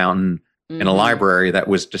water fountain in a library that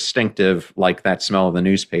was distinctive like that smell of the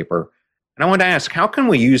newspaper. And I want to ask, how can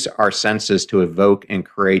we use our senses to evoke and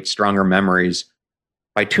create stronger memories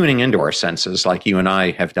by tuning into our senses like you and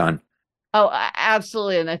I have done? Oh,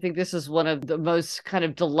 absolutely. And I think this is one of the most kind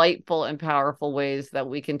of delightful and powerful ways that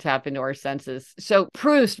we can tap into our senses. So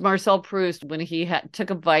Marcel Proust, when he took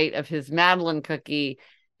a bite of his Madeleine cookie,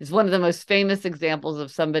 is one of the most famous examples of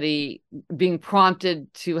somebody being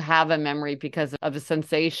prompted to have a memory because of a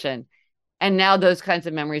sensation. And now those kinds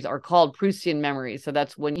of memories are called Proustian memories. So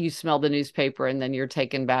that's when you smell the newspaper and then you're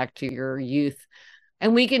taken back to your youth.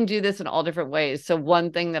 And we can do this in all different ways. So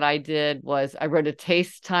one thing that I did was I wrote a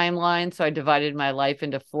taste timeline. So I divided my life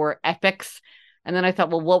into 4 epochs. And then I thought,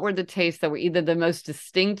 well, what were the tastes that were either the most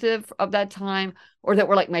distinctive of that time or that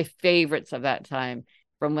were like my favorites of that time,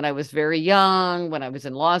 from when I was very young, when I was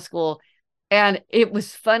in law school. And it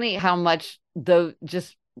was funny how much, though,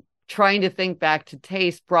 just trying to think back to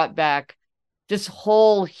taste brought back just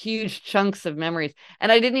whole huge chunks of memories. And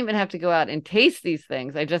I didn't even have to go out and taste these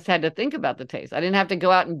things. I just had to think about the taste. I didn't have to go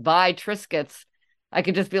out and buy Triscuits. I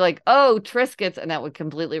could just be like, oh, Triscuits. And that would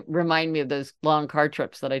completely remind me of those long car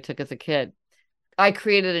trips that I took as a kid. I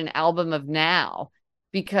created an album of now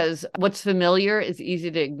because what's familiar is easy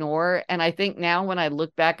to ignore. And I think now when I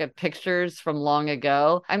look back at pictures from long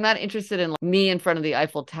ago, I'm not interested in me in front of the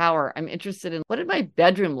Eiffel Tower. I'm interested in, what did my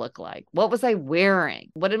bedroom look like? What was I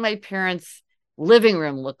wearing? What did my parents' living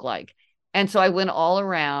room look like? And so I went all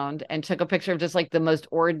around and took a picture of just like the most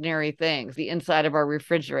ordinary things, the inside of our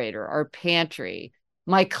refrigerator, our pantry,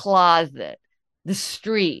 my closet, the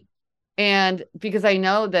street. And because I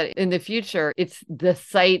know that in the future, it's the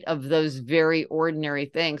sight of those very ordinary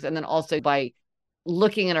things. And then also by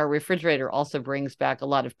looking at our refrigerator also brings back a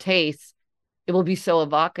lot of taste. It will be so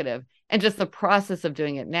evocative. And just the process of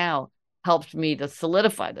doing it now helped me to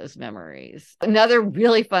solidify those memories. Another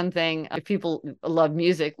really fun thing, if people love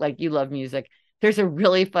music, like you love music, there's a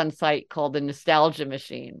really fun site called the Nostalgia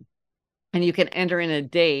Machine. And you can enter in a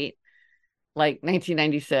date, like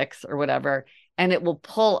 1996 or whatever, and it will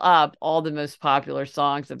pull up all the most popular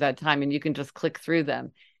songs of that time, and you can just click through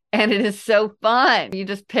them. And it is so fun. You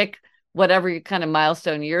just pick whatever your kind of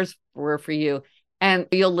milestone years were for you, and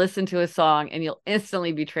you'll listen to a song and you'll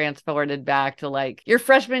instantly be transported back to like your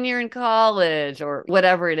freshman year in college or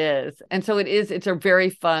whatever it is. And so it's a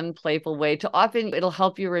very fun, playful way to often it'll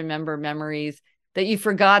help you remember memories that you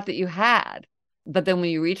forgot that you had. But then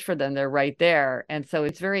when you reach for them, they're right there. And so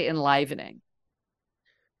it's very enlivening.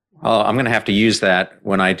 Well, I'm going to have to use that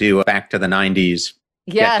when I do a back to the 90s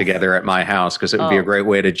get together at my house, because it would be a great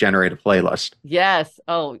way to generate a playlist. Yes.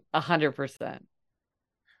 Oh, 100%.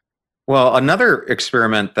 Well, another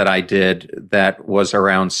experiment that I did that was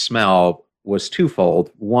around smell was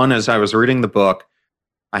twofold. One is I was reading the book.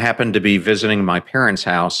 I happened to be visiting my parents'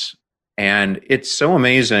 house. And it's so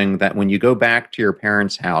amazing that when you go back to your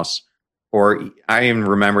parents' house, or I even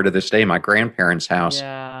remember to this day, my grandparents' house,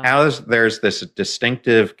 how there's this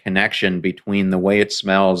distinctive connection between the way it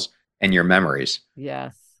smells and your memories.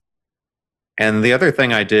 Yes. And the other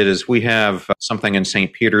thing I did is we have something in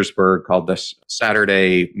St. Petersburg called the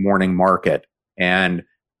Saturday morning market. And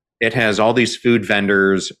it has all these food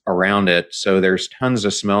vendors around it. So there's tons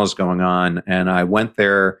of smells going on. And I went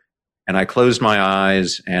there and I closed my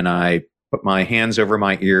eyes and I put my hands over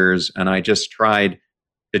my ears and I just tried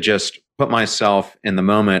to just put myself in the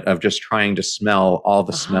moment of just trying to smell all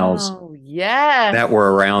the smells that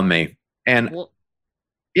were around me. And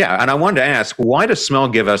yeah, and I wanted to ask, why does smell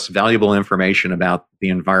give us valuable information about the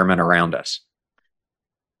environment around us?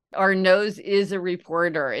 Our nose is a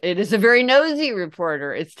reporter. It is a very nosy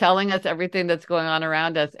reporter. It's telling us everything that's going on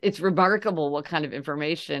around us. It's remarkable what kind of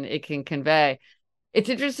information it can convey. It's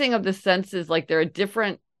interesting of the senses, like there are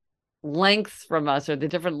different lengths from us or the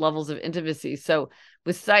different levels of intimacy. So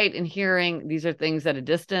with sight and hearing, these are things at a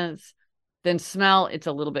distance. Then smell, it's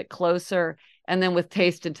a little bit closer. And then with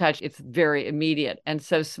taste and touch, it's very immediate. And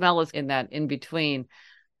so smell is in that in between.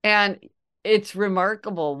 And it's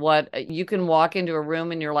remarkable what you can walk into a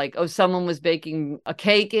room and you're like, oh, someone was baking a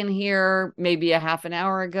cake in here maybe a half an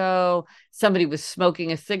hour ago. Somebody was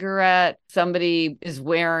smoking a cigarette. Somebody is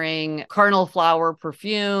wearing cardinal flower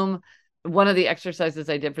perfume. One of the exercises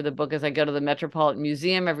I did for the book is I go to the Metropolitan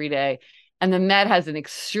Museum every day, and the Met has an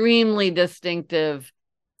extremely distinctive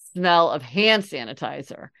smell of hand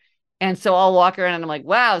sanitizer. And so I'll walk around and I'm like,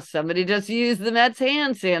 wow, somebody just used the Met's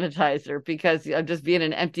hand sanitizer, because I'm just being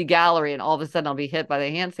in an empty gallery and all of a sudden I'll be hit by the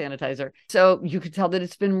hand sanitizer. So you can tell that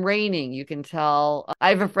it's been raining. You can tell. I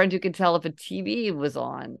have a friend who can tell if a TV was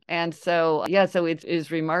on. And so, yeah, so it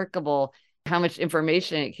is remarkable how much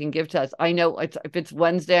information it can give to us. I know if it's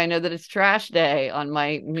Wednesday, I know that it's trash day on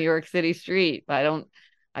my New York City street.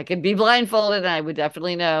 I could be blindfolded and I would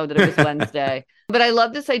definitely know that it was Wednesday. But I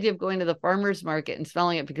love this idea of going to the farmer's market and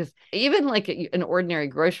smelling it, because even like an ordinary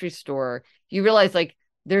grocery store, you realize like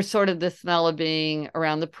there's sort of the smell of being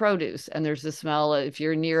around the produce, and there's the smell if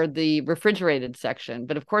you're near the refrigerated section.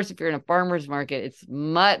 But of course, if you're in a farmer's market,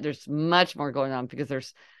 there's much more going on, because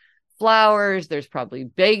there's flowers, there's probably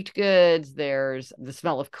baked goods, there's the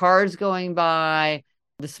smell of cars going by,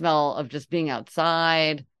 the smell of just being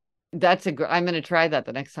outside. I'm going to try that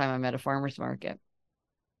the next time I'm at a farmer's market.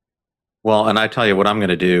 Well, and I tell you what I'm going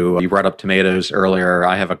to do. You brought up tomatoes earlier.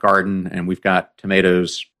 I have a garden and we've got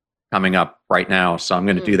tomatoes coming up right now. So I'm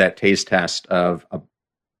going to do that taste test of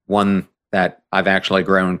one that I've actually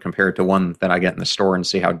grown compared to one that I get in the store and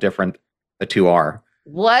see how different the two are.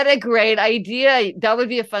 What a great idea. That would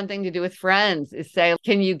be a fun thing to do with friends, is say,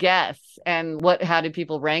 can you guess? And how do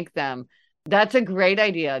people rank them? That's a great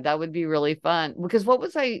idea. That would be really fun. Because what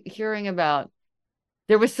was I hearing about?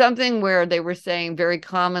 There was something where they were saying very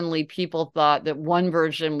commonly people thought that one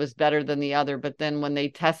version was better than the other. But then when they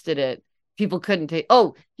tested it, people couldn't take.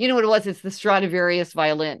 Oh, you know what it was? It's the Stradivarius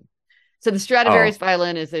violin. So the Stradivarius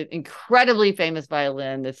violin is an incredibly famous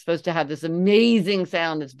violin that's supposed to have this amazing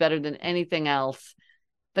sound that's better than anything else.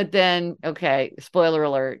 But then, okay, spoiler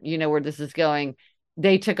alert, you know where this is going.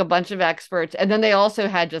 They took a bunch of experts, and then they also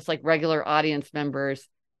had just like regular audience members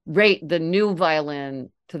rate the new violin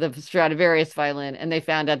to the Stradivarius violin, and they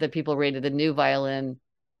found out that people rated the new violin,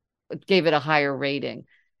 gave it a higher rating.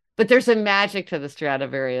 But there's a magic to the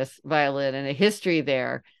Stradivarius violin and a history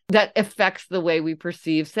there that affects the way we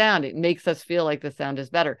perceive sound. It makes us feel like the sound is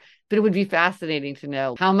better. But it would be fascinating to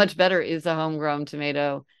know how much better is a homegrown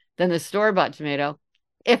tomato than the store-bought tomato,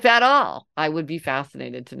 if at all. I would be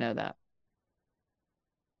fascinated to know that.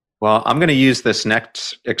 Well, I'm going to use this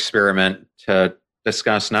next experiment to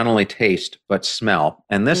discuss not only taste, but smell.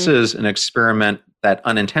 And this is an experiment that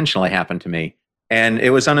unintentionally happened to me. And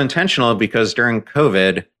it was unintentional because during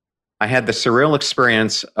COVID, I had the surreal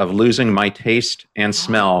experience of losing my taste and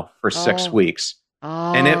smell for 6 weeks.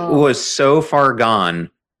 And it was so far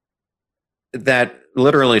gone that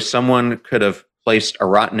literally someone could have placed a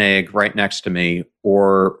rotten egg right next to me,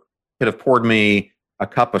 or could have poured me a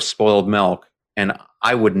cup of spoiled milk, and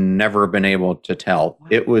I would never have been able to tell.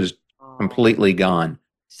 It was completely gone.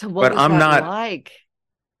 So what was that like?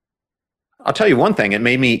 I'll tell you one thing. It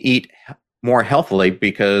made me eat more healthily,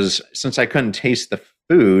 because since I couldn't taste the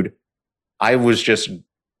food, I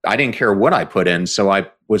didn't care what I put in. So I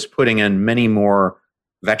was putting in many more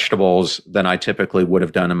vegetables than I typically would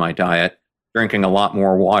have done in my diet, drinking a lot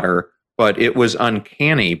more water. But it was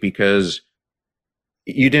uncanny, because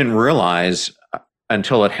you didn't realize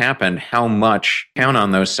until it happened how much count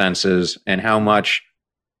on those senses, and how much,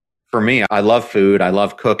 for me, I love food, I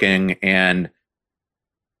love cooking, and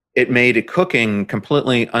it made cooking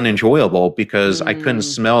completely unenjoyable because I couldn't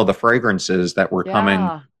smell the fragrances that were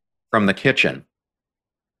coming from the kitchen.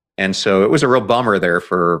 And so it was a real bummer there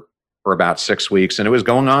for about 6 weeks. And it was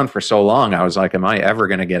going on for so long. I was like, am I ever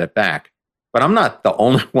going to get it back? But I'm not the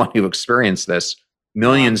only one who experienced this.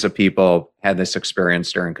 Millions of people had this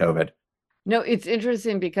experience during COVID. No, it's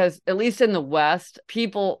interesting because at least in the West,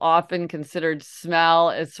 people often considered smell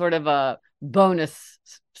as sort of a bonus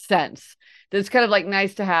sense. It's kind of like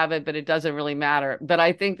nice to have it, but it doesn't really matter. But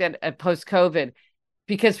I think that at post-COVID,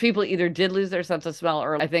 because people either did lose their sense of smell,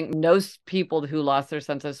 or I think most people who lost their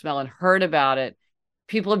sense of smell and heard about it,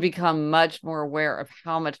 people have become much more aware of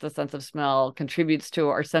how much the sense of smell contributes to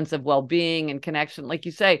our sense of well-being and connection. Like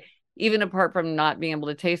you say, even apart from not being able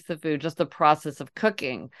to taste the food, just the process of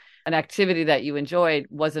cooking, an activity that you enjoyed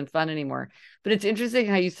wasn't fun anymore. But it's interesting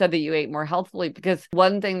how you said that you ate more healthfully, because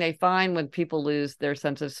one thing they find when people lose their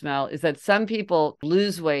sense of smell is that some people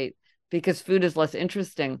lose weight because food is less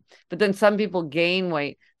interesting, but then some people gain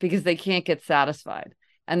weight because they can't get satisfied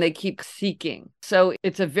and they keep seeking. So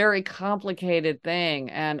it's a very complicated thing.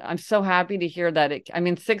 And I'm so happy to hear that.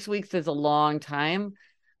 6 weeks is a long time,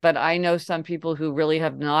 but I know some people who really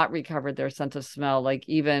have not recovered their sense of smell, like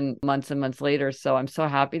even months and months later. So I'm so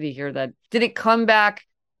happy to hear that. Did it come back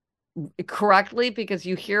correctly? Because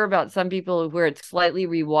you hear about some people where it's slightly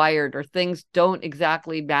rewired, or things don't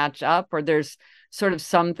exactly match up, or there's sort of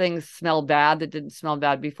some things smell bad that didn't smell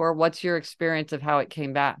bad before. What's your experience of how it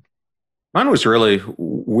came back? Mine was really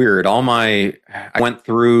weird. I went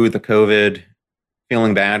through the COVID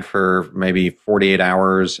feeling bad for maybe 48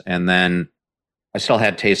 hours, and then I still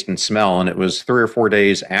had taste and smell. And it was 3 or 4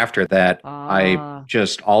 days after that, I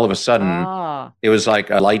just all of a sudden, it was like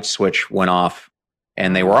a light switch went off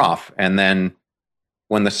and they were off. And then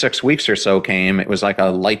when the 6 weeks or so came, it was like a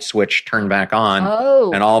light switch turned back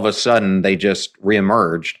on. And all of a sudden they just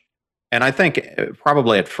reemerged. And I think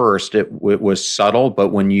probably at first it was subtle, but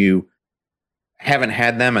when you haven't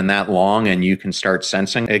had them in that long and you can start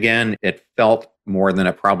sensing again, it felt more than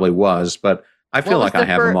it probably was. But I feel like I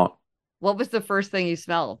have them all. What was the first thing you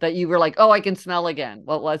smelled that you were like, oh, I can smell again?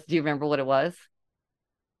 Do you remember what it was?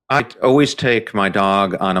 I always take my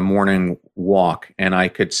dog on a morning walk and I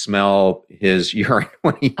could smell his urine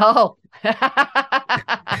when he... Oh,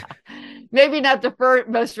 maybe not the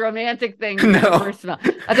most romantic thing. No. First smell.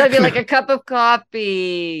 I thought it'd be like a cup of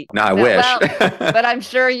coffee. No, I wish. Well, but I'm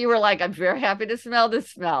sure you were like, I'm very happy to smell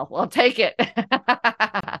this smell. Well, take it.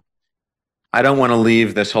 I don't want to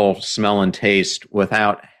leave this whole smell and taste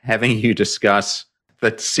without having you discuss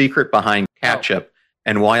the secret behind ketchup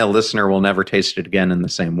and why a listener will never taste it again in the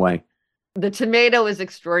same way. The tomato is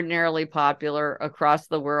extraordinarily popular across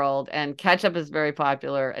the world, and ketchup is very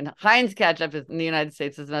popular. And Heinz ketchup in the United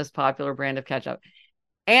States is the most popular brand of ketchup.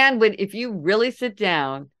 And if you really sit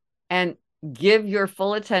down and give your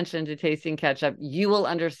full attention to tasting ketchup, you will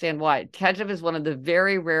understand why. Ketchup is one of the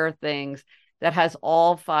very rare things that has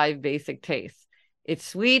all 5 basic tastes. It's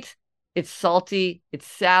sweet, it's salty, it's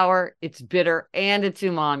sour, it's bitter, and it's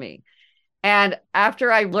umami. And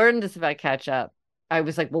after I learned this about ketchup, I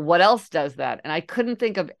was like, well, what else does that? And I couldn't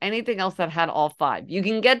think of anything else that had all 5. You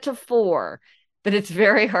can get to 4, but it's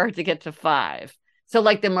very hard to get to 5. So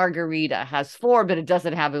like the margarita has 4, but it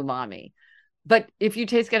doesn't have umami. But if you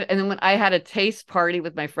taste ketchup, and then when I had a taste party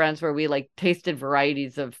with my friends where we like tasted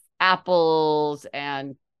varieties of apples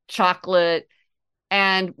and chocolate.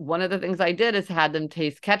 And one of the things I did is had them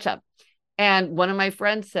taste ketchup. And one of my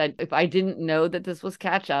friends said, if I didn't know that this was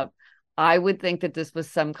ketchup, I would think that this was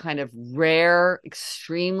some kind of rare,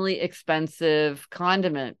 extremely expensive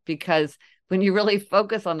condiment, because when you really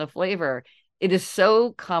focus on the flavor, it is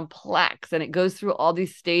so complex and it goes through all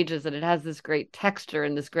these stages and it has this great texture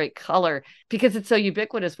and this great color. Because it's so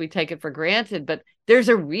ubiquitous, we take it for granted, but there's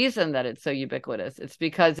a reason that it's so ubiquitous. It's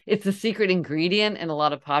because it's a secret ingredient in a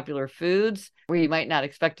lot of popular foods where you might not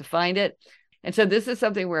expect to find it. And so this is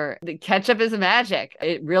something where the ketchup is magic.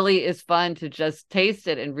 It really is fun to just taste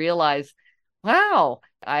it and realize, wow,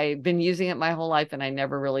 I've been using it my whole life and I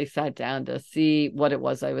never really sat down to see what it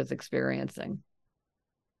was I was experiencing.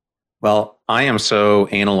 Well, I am so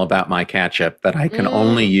anal about my ketchup that I can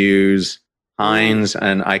only use Heinz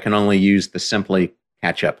and I can only use the Simply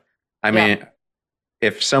ketchup. I mean,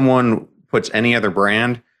 if someone puts any other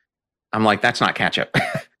brand, I'm like, that's not ketchup.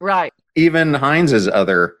 Right. Even Heinz's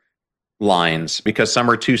other lines, because some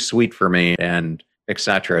are too sweet for me and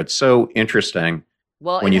etc. It's so interesting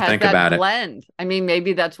when you think about blend. I mean,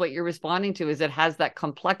 maybe that's what you're responding to, is it has that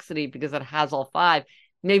complexity because it has all 5.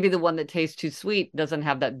 Maybe the one that tastes too sweet doesn't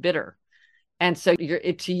have that bitter. And so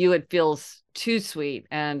to you, it feels too sweet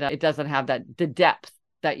and it doesn't have the depth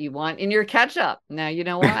that you want in your ketchup. Now you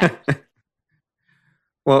know why.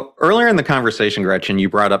 Well, earlier in the conversation, Gretchen, you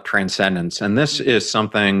brought up transcendence. And this is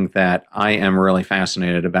something that I am really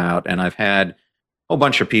fascinated about. And I've had a whole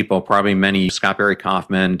bunch of people, probably many, Scott Barry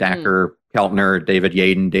Kaufman, Dacher Keltner, David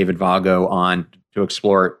Yaden, David Vago on to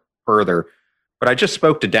explore it further. But I just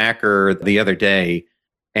spoke to Dacher the other day,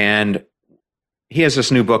 and he has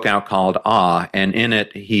this new book out called Awe, and in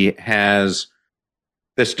it he has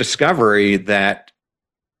this discovery that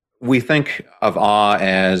we think of awe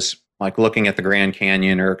as like looking at the Grand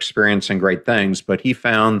Canyon or experiencing great things, but he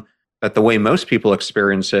found that the way most people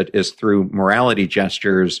experience it is through morality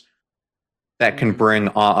gestures that can bring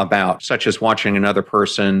awe about, such as watching another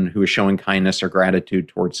person who is showing kindness or gratitude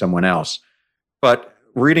towards someone else. But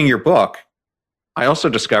reading your book, I also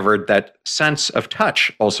discovered that sense of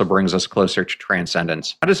touch also brings us closer to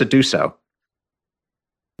transcendence. How does it do so?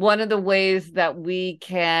 One of the ways that we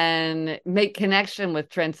can make connection with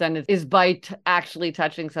transcendence is by actually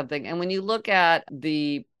touching something. And when you look at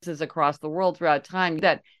the places across the world throughout time,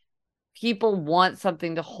 that people want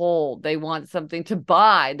something to hold, they want something to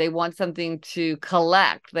buy, they want something to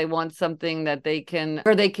collect, they want something that they can,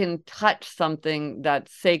 or they can touch something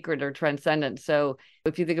that's sacred or transcendent. So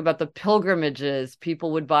if you think about the pilgrimages,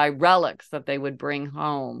 people would buy relics that they would bring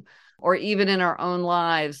home. Or even in our own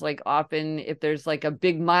lives, like often if there's like a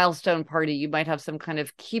big milestone party, you might have some kind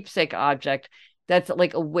of keepsake object that's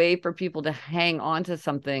like a way for people to hang on to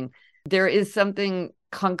something. There is something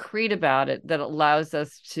concrete about it that allows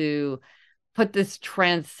us to put this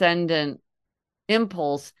transcendent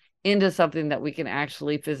impulse into something that we can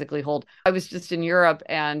actually physically hold. I was just in Europe,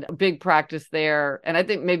 and a big practice there, and I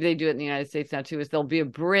think maybe they do it in the United States now too, is there'll be a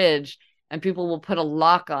bridge and people will put a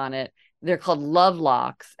lock on it. They're called love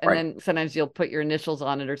locks. And then sometimes you'll put your initials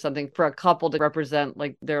on it or something for a couple to represent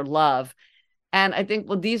like their love. And I think,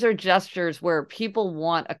 well, these are gestures where people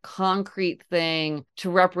want a concrete thing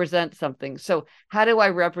to represent something. So how do I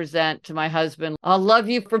represent to my husband, I'll love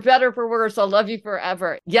you for better, for worse, I'll love you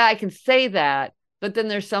forever. Yeah, I can say that. But then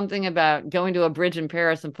there's something about going to a bridge in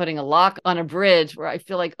Paris and putting a lock on a bridge where I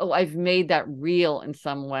feel like, oh, I've made that real in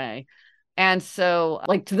some way. And so,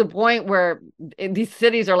 like, to the point where these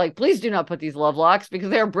cities are like, please do not put these love locks because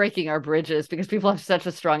they're breaking our bridges, because people have such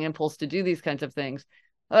a strong impulse to do these kinds of things.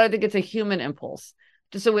 But I think it's a human impulse.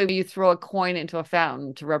 Just the way you throw a coin into a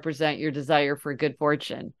fountain to represent your desire for good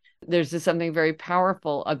fortune. There's just something very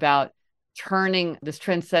powerful about turning this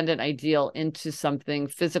transcendent ideal into something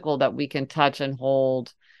physical that we can touch and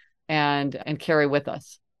hold and carry with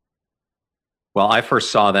us. Well, I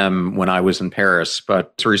first saw them when I was in Paris,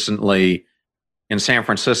 but recently in San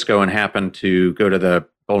Francisco and happened to go to the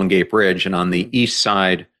Golden Gate Bridge. And on the east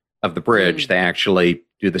side of the bridge, they actually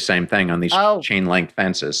do the same thing on these chain link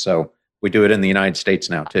fences. So we do it in the United States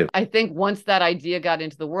now, too. I think once that idea got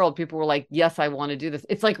into the world, people were like, yes, I want to do this.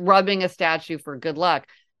 It's like rubbing a statue for good luck.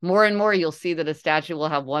 More and more, you'll see that a statue will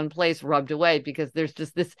have one place rubbed away because there's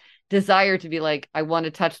just this desire to be like, I want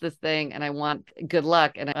to touch this thing and I want good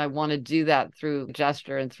luck. And I want to do that through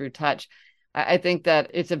gesture and through touch. I think that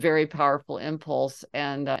it's a very powerful impulse.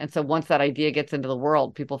 And so once that idea gets into the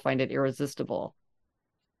world, people find it irresistible.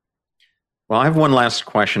 Well, I have one last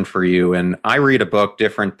question for you. And I read a book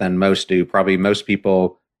different than most do. Probably most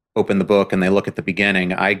people open the book and they look at the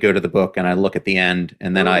beginning. I go to the book and I look at the end,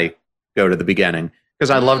 and then I go to the beginning. Because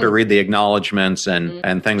I love to read the acknowledgments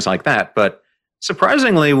and things like that. But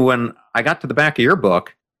surprisingly, when I got to the back of your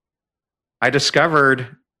book, I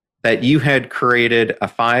discovered that you had created a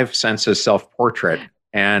 5 senses self-portrait.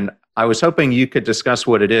 And I was hoping you could discuss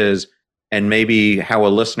what it is and maybe how a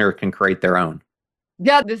listener can create their own.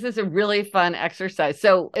 Yeah, this is a really fun exercise.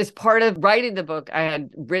 So as part of writing the book, I had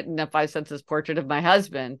written a 5 senses portrait of my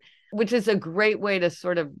husband, which is a great way to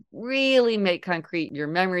sort of really make concrete your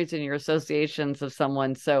memories and your associations of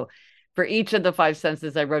someone. So for each of the 5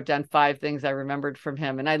 senses, I wrote down 5 things I remembered from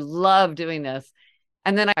him. And I love doing this.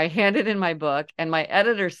 And then I handed in my book, and my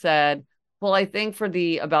editor said, well, I think for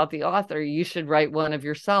about the author, you should write one of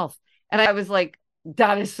yourself. And I was like,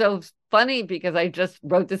 that is so funny, because I just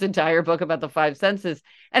wrote this entire book about the 5 senses.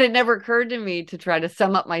 And it never occurred to me to try to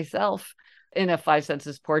sum up myself in a 5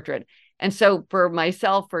 senses portrait. And so for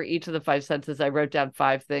myself, for each of the 5 senses, I wrote down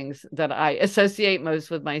 5 things that I associate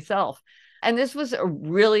most with myself. And this was a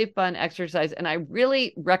really fun exercise. And I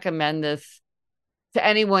really recommend this to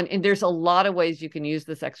anyone. And there's a lot of ways you can use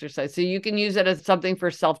this exercise. So you can use it as something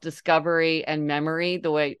for self-discovery and memory,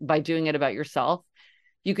 by doing it about yourself.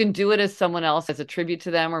 You can do it as someone else, as a tribute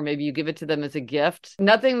to them, or maybe you give it to them as a gift.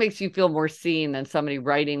 Nothing makes you feel more seen than somebody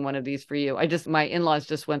writing one of these for you. My in-laws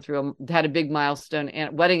just had a big milestone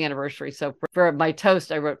and wedding anniversary. So for my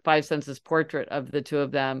toast, I wrote 5 senses portrait of the 2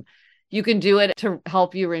 of them. You can do it to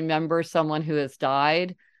help you remember someone who has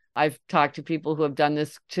died. I've talked to people who have done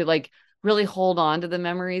this to really hold on to the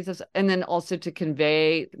memories and then also to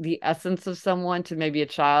convey the essence of someone to maybe a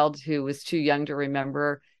child who was too young to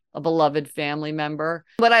remember a beloved family member.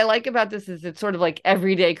 What I like about this is it's sort of like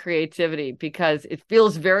everyday creativity because it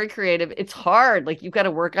feels very creative. It's hard. Like you've got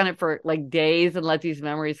to work on it for like days and let these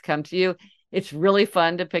memories come to you. It's really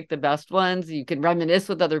fun to pick the best ones. You can reminisce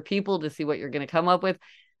with other people to see what you're going to come up with.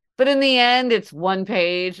 But in the end, it's one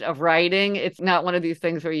page of writing. It's not one of these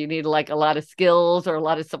things where you need like a lot of skills or a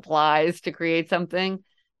lot of supplies to create something.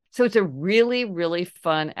 So it's a really, really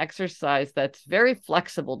fun exercise that's very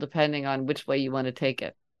flexible depending on which way you want to take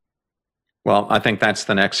it. Well, I think that's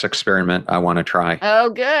the next experiment I want to try. Oh,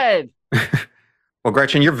 good. Well,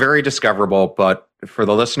 Gretchen, you're very discoverable, but for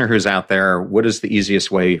the listener who's out there, what is the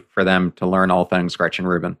easiest way for them to learn all things Gretchen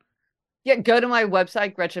Rubin? Yeah, go to my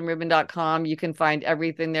website, GretchenRubin.com. You can find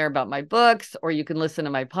everything there about my books, or you can listen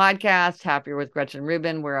to my podcast, Happier with Gretchen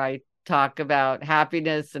Rubin, where I talk about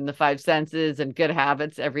happiness and the five senses and good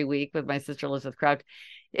habits every week with my sister, Elizabeth Kraft.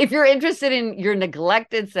 If you're interested in your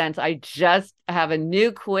neglected sense, I just have a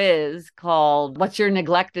new quiz called What's Your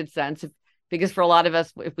Neglected Sense? Because for a lot of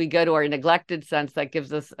us, if we go to our neglected sense, that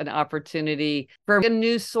gives us an opportunity for a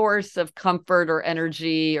new source of comfort or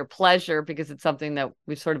energy or pleasure because it's something that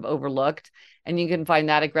we've sort of overlooked. And you can find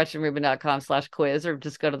that at GretchenRubin.com/quiz or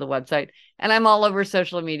just go to the website. And I'm all over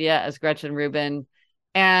social media as Gretchen Rubin.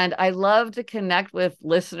 And I love to connect with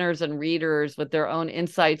listeners and readers with their own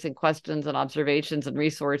insights and questions and observations and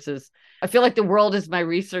resources. I feel like the world is my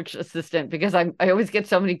research assistant because I always get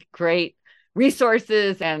so many great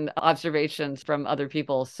resources and observations from other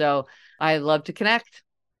people. So I love to connect.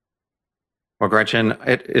 Well, Gretchen,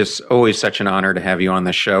 it is always such an honor to have you on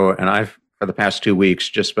the show. And I've, for the past 2 weeks,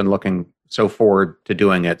 just been looking so forward to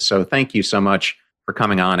doing it. So thank you so much for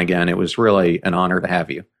coming on again. It was really an honor to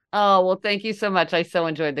have you. Oh, well, thank you so much. I so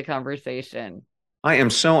enjoyed the conversation. I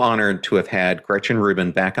am so honored to have had Gretchen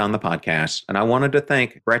Rubin back on the podcast, and I wanted to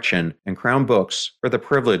thank Gretchen and Crown Books for the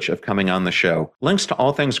privilege of coming on the show. Links to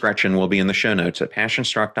all things Gretchen will be in the show notes at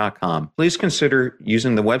passionstruck.com. Please consider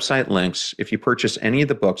using the website links if you purchase any of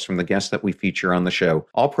the books from the guests that we feature on the show.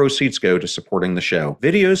 All proceeds go to supporting the show.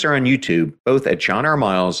 Videos are on YouTube, both at John R.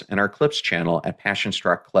 Miles and our Clips channel at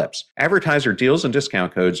Passionstruck Clips. Advertiser deals and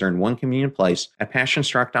discount codes are in one convenient place at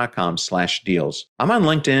passionstruck.com/deals. I'm on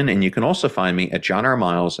LinkedIn, and you can also find me at John R.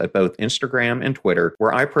 Miles at both Instagram and Twitter,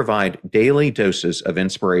 where I provide daily doses of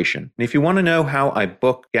inspiration. And if you want to know how I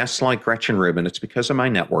book guests like Gretchen Rubin, it's because of my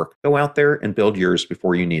network. Go out there and build yours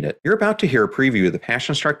before you need it. You're about to hear a preview of the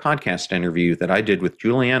Passion Struck podcast interview that I did with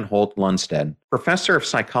Julianne Holt-Lundstedt, professor of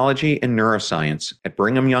psychology and neuroscience at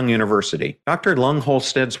Brigham Young University. Dr.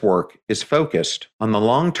 Lund-Holsted's work is focused on the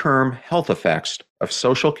long-term health effects of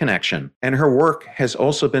social connection, and her work has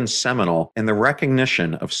also been seminal in the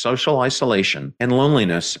recognition of social isolation and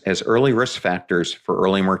loneliness as early risk factors for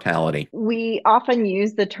early mortality. We often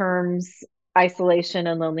use the terms isolation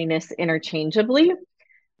and loneliness interchangeably,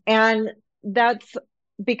 and that's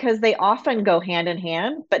because they often go hand in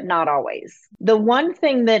hand, but not always. The one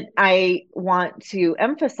thing that I want to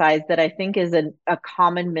emphasize that I think is a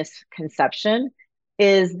common misconception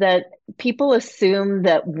is that people assume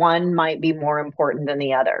that one might be more important than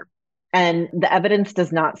the other. And the evidence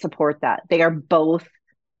does not support that. They are both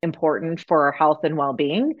important for our health and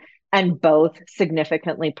well-being, and both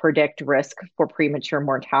significantly predict risk for premature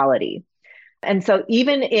mortality. And so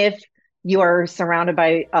even if you are surrounded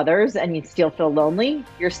by others and you still feel lonely,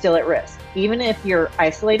 you're still at risk. Even if you're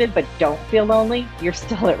isolated but don't feel lonely, you're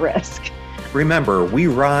still at risk. Remember, we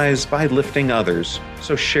rise by lifting others.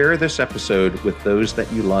 So share this episode with those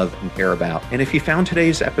that you love and care about. And if you found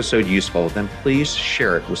today's episode useful, then please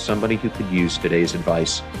share it with somebody who could use today's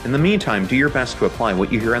advice. In the meantime, do your best to apply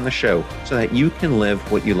what you hear on the show so that you can live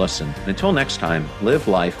what you listen. And until next time, live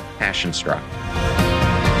life passion struck.